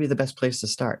 Yeah, that would be the best place to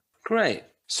start. Great.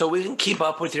 So we can keep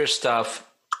up with your stuff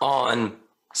on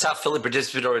South Philly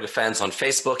Participatory Defense on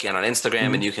Facebook and on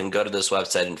Instagram, and you can go to this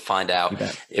website and find out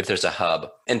if there's a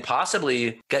hub and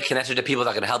possibly get connected to people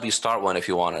that can help you start one if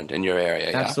you wanted in your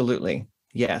area. Absolutely.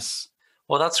 Yes.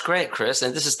 Well, that's great, Kris.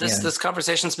 And this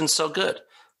conversation's been so good.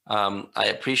 I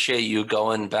appreciate you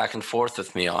going back and forth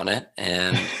with me on it.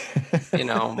 And,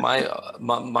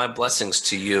 my blessings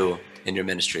to you in your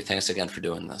ministry. Thanks again for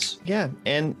doing this. Yeah.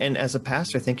 And as a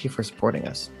pastor, thank you for supporting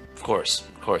us. Of course.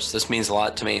 This means a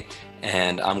lot to me.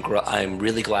 And I'm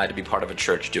really glad to be part of a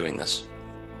church doing this.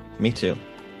 Me too.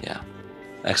 Yeah.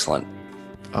 Excellent.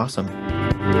 Awesome.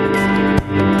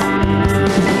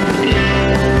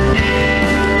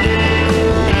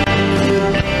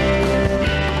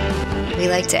 We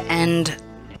like to end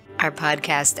our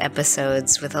podcast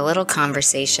episodes with a little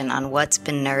conversation on what's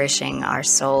been nourishing our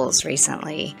souls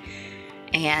recently.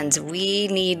 And we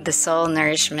need the soul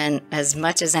nourishment as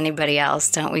much as anybody else,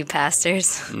 don't we,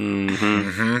 pastors?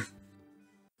 Mm-hmm.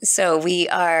 So we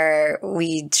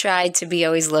try to be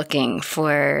always looking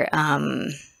for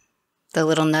the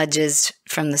little nudges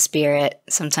from the Spirit,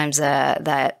 sometimes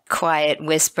that quiet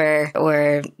whisper,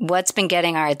 or what's been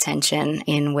getting our attention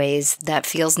in ways that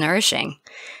feels nourishing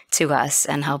to us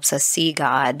and helps us see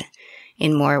God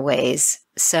in more ways.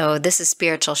 So this is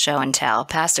Spiritual Show and Tell.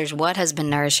 Pastors, what has been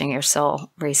nourishing your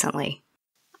soul recently?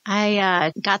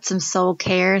 I got some soul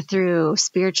care through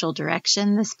spiritual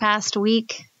direction this past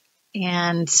week.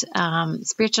 And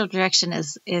spiritual direction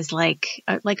is like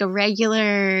a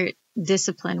regular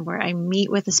discipline where I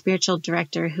meet with a spiritual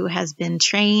director who has been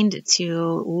trained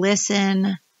to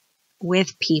listen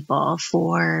with people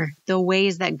for the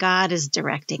ways that God is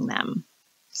directing them.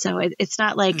 So it's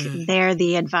not like they're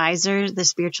the advisors, the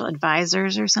spiritual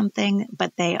advisors or something,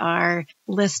 but they are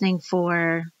listening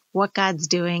for what God's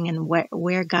doing and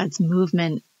where God's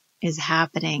movement is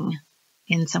happening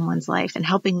in someone's life, and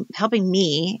helping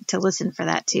me to listen for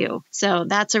that too. So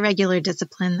that's a regular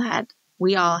discipline that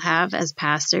we all have as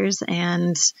pastors.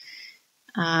 And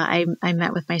I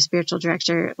met with my spiritual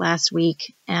director last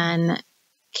week and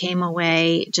came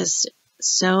away just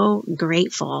so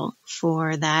grateful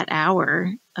for that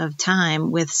hour of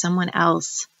time with someone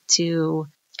else to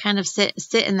kind of sit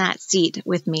in that seat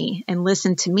with me and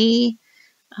listen to me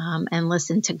and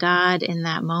listen to God in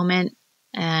that moment,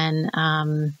 and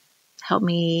help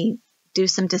me do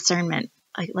some discernment.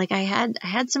 Like I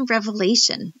had some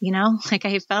revelation, like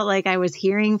I felt like I was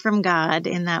hearing from God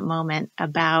in that moment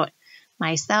about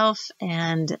myself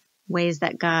and ways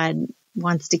that God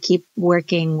wants to keep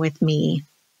working with me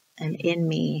and in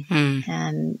me.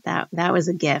 And that was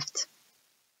a gift.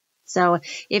 So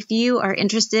if you are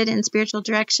interested in spiritual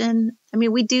direction,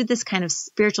 we do this kind of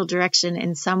spiritual direction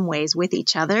in some ways with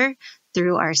each other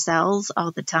through ourselves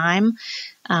all the time.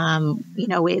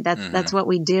 That's what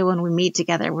we do when we meet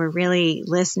together. We're really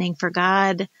listening for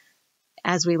God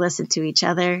as we listen to each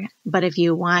other. But if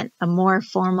you want a more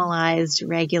formalized,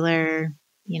 regular,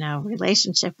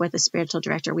 relationship with a spiritual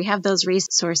director, we have those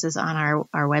resources on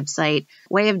our website,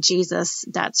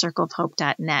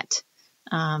 wayofjesus.circleofhope.net.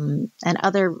 And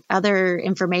other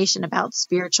information about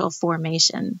spiritual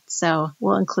formation. So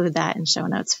we'll include that in show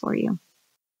notes for you.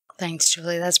 Thanks,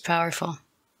 Julie. That's powerful.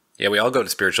 Yeah, we all go to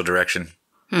spiritual direction.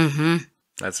 Mm-hmm.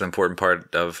 That's an important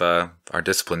part of our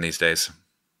discipline these days.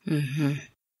 Mm-hmm.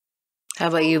 How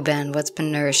about you, Ben? What's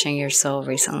been nourishing your soul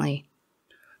recently?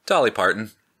 Dolly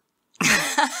Parton.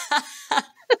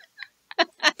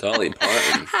 Dolly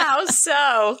Parton. How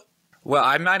so? Well,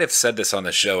 I might have said this on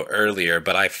the show earlier,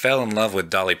 but I fell in love with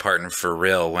Dolly Parton for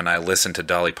real when I listened to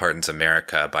Dolly Parton's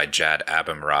America by Jad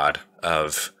Abumrad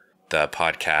of the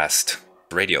podcast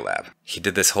Radiolab. He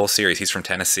did this whole series. He's from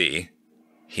Tennessee.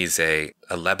 He's a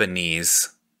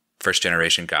Lebanese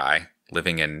first-generation guy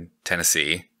living in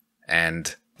Tennessee,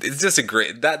 and it's just a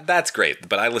great, that's great,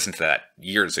 but I listened to that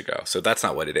years ago, so that's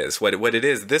not what it is. What it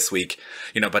is this week,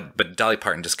 but Dolly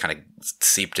Parton just kind of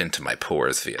seeped into my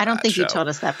pores via I don't think show. You told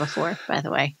us that before, by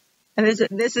the way. And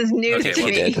this is news to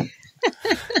me. Did.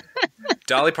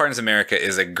 Dolly Parton's America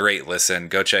is a great listen.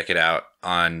 Go check it out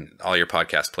on all your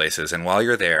podcast places. And while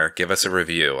you're there, give us a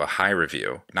review, a high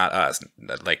review. Not us,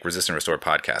 like Resist and Restore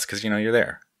podcast, because you're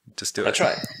there. Just do it. That's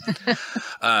right.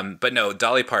 But no,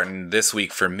 Dolly Parton this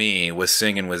week for me was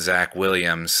singing with Zach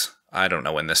Williams. I don't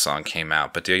know when this song came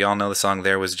out, but do y'all know the song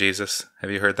There Was Jesus? Have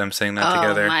you heard them sing that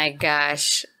together? Oh my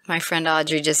gosh. My friend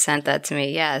Audrey just sent that to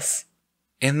me. Yes.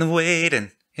 In the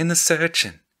waiting, in the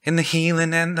searching, in the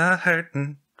healing and the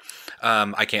hurting.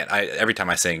 I can't. Every time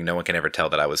I sing, no one can ever tell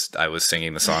that I was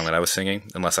singing the song that I was singing,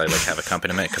 unless I have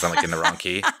accompaniment because I'm in the wrong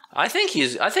key. I think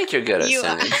you're good at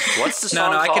singing. What's the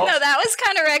song called? No, that was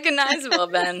kind of recognizable,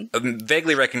 Ben.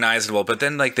 Vaguely recognizable, but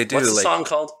then they do What's the song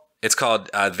called? It's called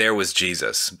There Was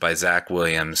Jesus by Zach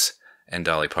Williams and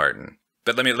Dolly Parton.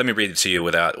 But let me read it to you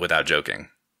without joking.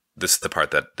 This is the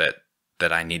part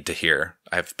that I need to hear.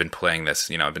 I've been playing this,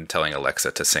 I've been telling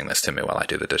Alexa to sing this to me while I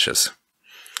do the dishes.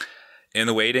 In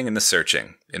the waiting and the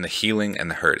searching, in the healing and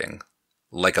the hurting,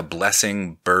 like a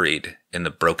blessing buried in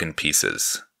the broken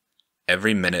pieces.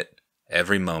 Every minute,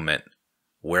 every moment,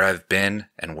 where I've been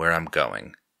and where I'm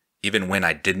going, even when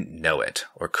I didn't know it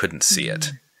or couldn't see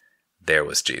it, there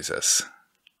was Jesus.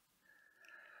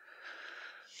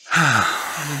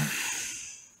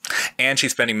 And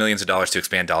she's spending millions of dollars to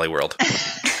expand Dolly World.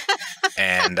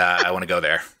 And I want to go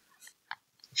there.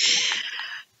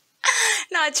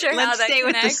 Not sure Let's how that stay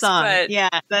connects, with the song. but Yeah,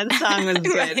 that song was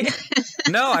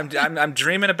good. No, I'm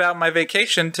dreaming about my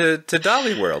vacation to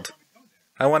Dolly World.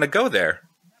 I want to go there.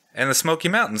 And the Smoky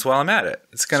Mountains while I'm at it.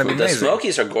 It's going to be amazing. The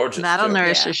Smokies are gorgeous. That'll too.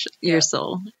 nourish your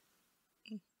soul.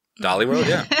 Dolly World,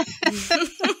 yeah.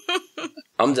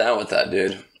 I'm down with that,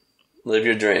 dude. Live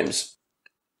your dreams.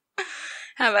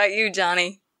 How about you,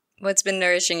 Jonny? What's been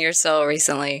nourishing your soul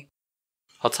recently?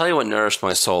 I'll tell you what nourished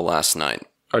my soul last night.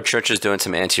 Our church is doing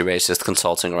some anti-racist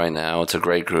consulting right now. It's a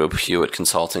great group. Hewitt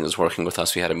Consulting is working with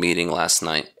us. We had a meeting last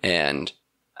night, and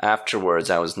afterwards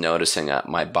I was noticing that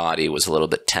my body was a little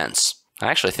bit tense. I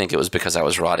actually think it was because I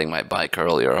was riding my bike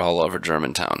earlier all over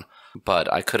Germantown,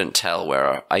 but I couldn't tell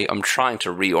where. I'm trying to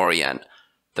reorient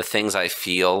the things I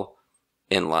feel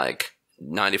in like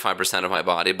 95% of my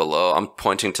body below. I'm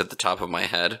pointing to the top of my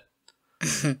head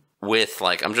with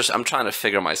like, I'm trying to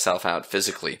figure myself out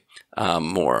physically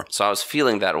more. So I was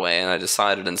feeling that way, and I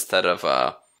decided instead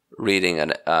of reading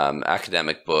an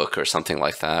academic book or something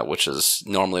like that, which is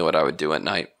normally what I would do at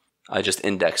night, I just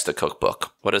indexed a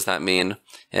cookbook. What does that mean?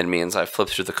 It means I flip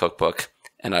through the cookbook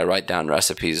and I write down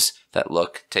recipes that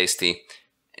look tasty,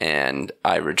 and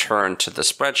I return to the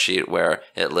spreadsheet where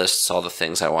it lists all the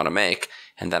things I want to make,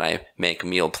 and then I make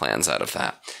meal plans out of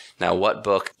that. Now, what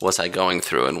book was I going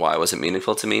through, and why was it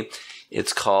meaningful to me?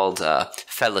 It's called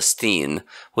Palestine,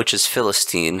 which is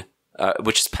Palestine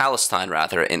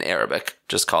rather, in Arabic.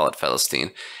 Just call it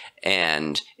Palestine.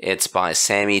 And it's by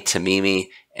Sami Tamimi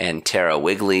and Tara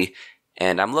Wigley.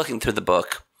 And I'm looking through the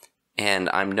book, and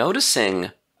I'm noticing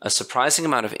a surprising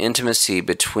amount of intimacy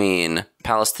between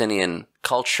Palestinian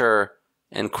culture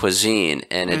and cuisine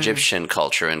and Egyptian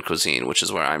culture and cuisine, which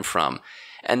is where I'm from.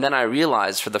 And then I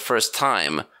realized for the first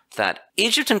time that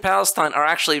Egypt and Palestine are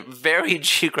actually very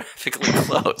geographically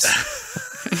close.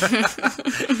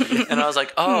 And I was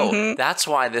like, oh, that's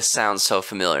why this sounds so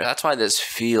familiar. That's why this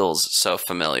feels so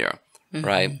familiar,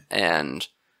 right? And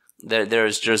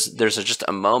there's just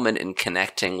a moment in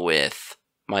connecting with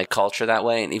my culture that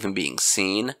way, and even being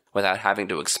seen without having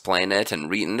to explain it and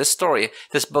read. And this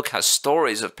book has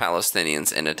stories of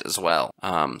Palestinians in it as well.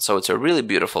 So it's a really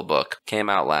beautiful book. Came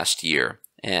out last year.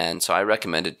 And so I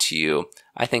recommend it to you.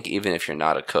 I think even if you're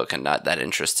not a cook and not that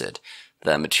interested,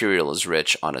 the material is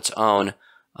rich on its own.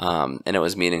 And it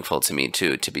was meaningful to me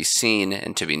too, to be seen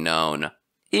and to be known,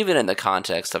 even in the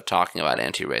context of talking about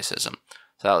anti-racism.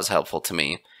 So that was helpful to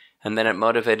me. And then it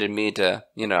motivated me to,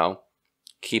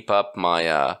 keep up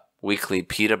my weekly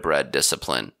pita bread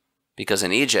discipline. Because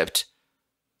in Egypt,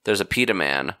 there's a pita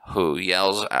man who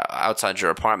yells outside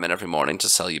your apartment every morning to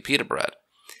sell you pita bread.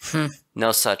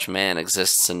 No such man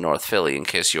exists in North Philly, in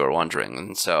case you were wondering.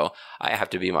 And so I have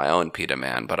to be my own pita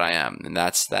man, but I am. And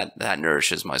that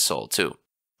nourishes my soul too.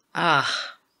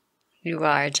 Ah, you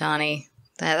are, Jonny.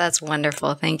 That's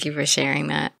wonderful. Thank you for sharing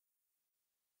that.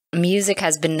 Music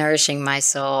has been nourishing my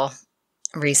soul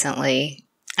recently.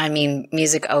 I mean,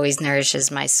 music always nourishes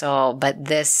my soul, but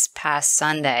this past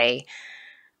Sunday,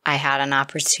 I had an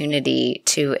opportunity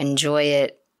to enjoy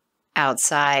it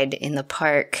outside in the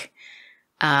park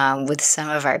with some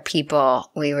of our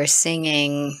people. We were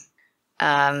singing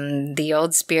the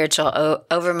old spiritual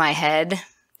Over My Head.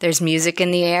 There's music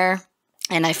in the air.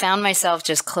 And I found myself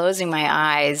just closing my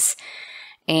eyes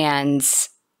and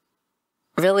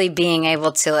really being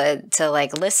able to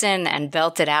like listen and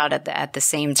belt it out at the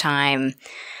same time.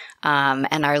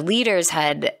 And our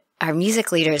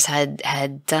music leaders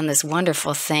had done this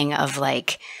wonderful thing of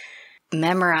like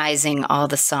memorizing all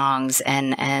the songs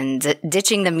and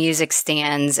ditching the music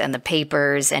stands and the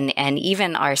papers and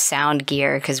even our sound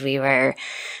gear, because we were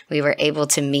able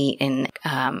to meet in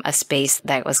a space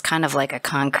that was kind of like a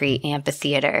concrete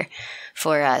amphitheater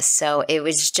for us. So it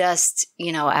was just,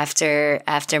 after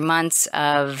months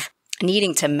of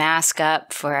needing to mask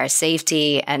up for our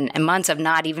safety and months of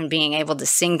not even being able to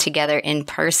sing together in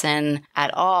person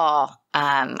at all,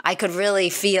 I could really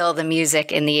feel the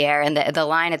music in the air. And the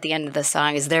line at the end of the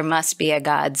song is, there must be a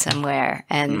God somewhere.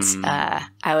 And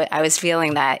I was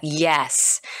feeling that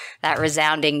yes, that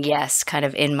resounding yes kind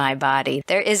of in my body.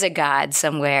 There is a God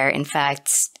somewhere, in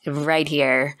fact, right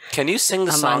here. Can you sing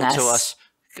the song to us?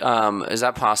 Is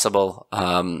that possible?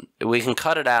 We can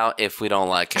cut it out if we don't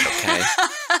like it, okay?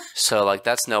 So, like,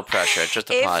 that's no pressure. It's just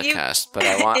a podcast. But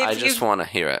I just want to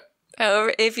hear it.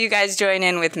 Oh, if you guys join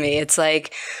in with me, it's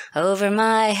like, over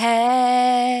my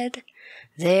head,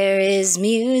 there is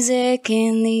music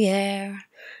in the air.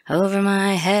 Over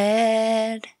my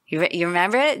head. You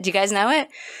remember it? Do you guys know it?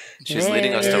 She's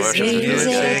leading us to worship.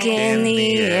 Music in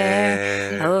the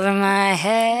air. Over my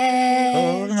head.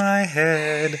 Over my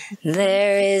head.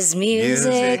 There is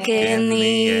music in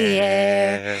the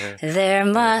air. There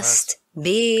must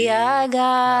be a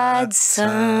God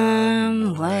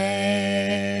somewhere.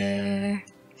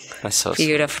 That's so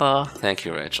beautiful. Sweet. Thank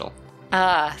you, Rachel.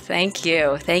 Thank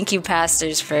you. Thank you,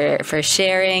 pastors, for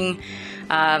sharing.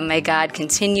 May God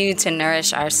continue to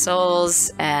nourish our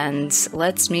souls, and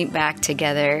let's meet back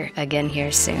together again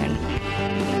here soon.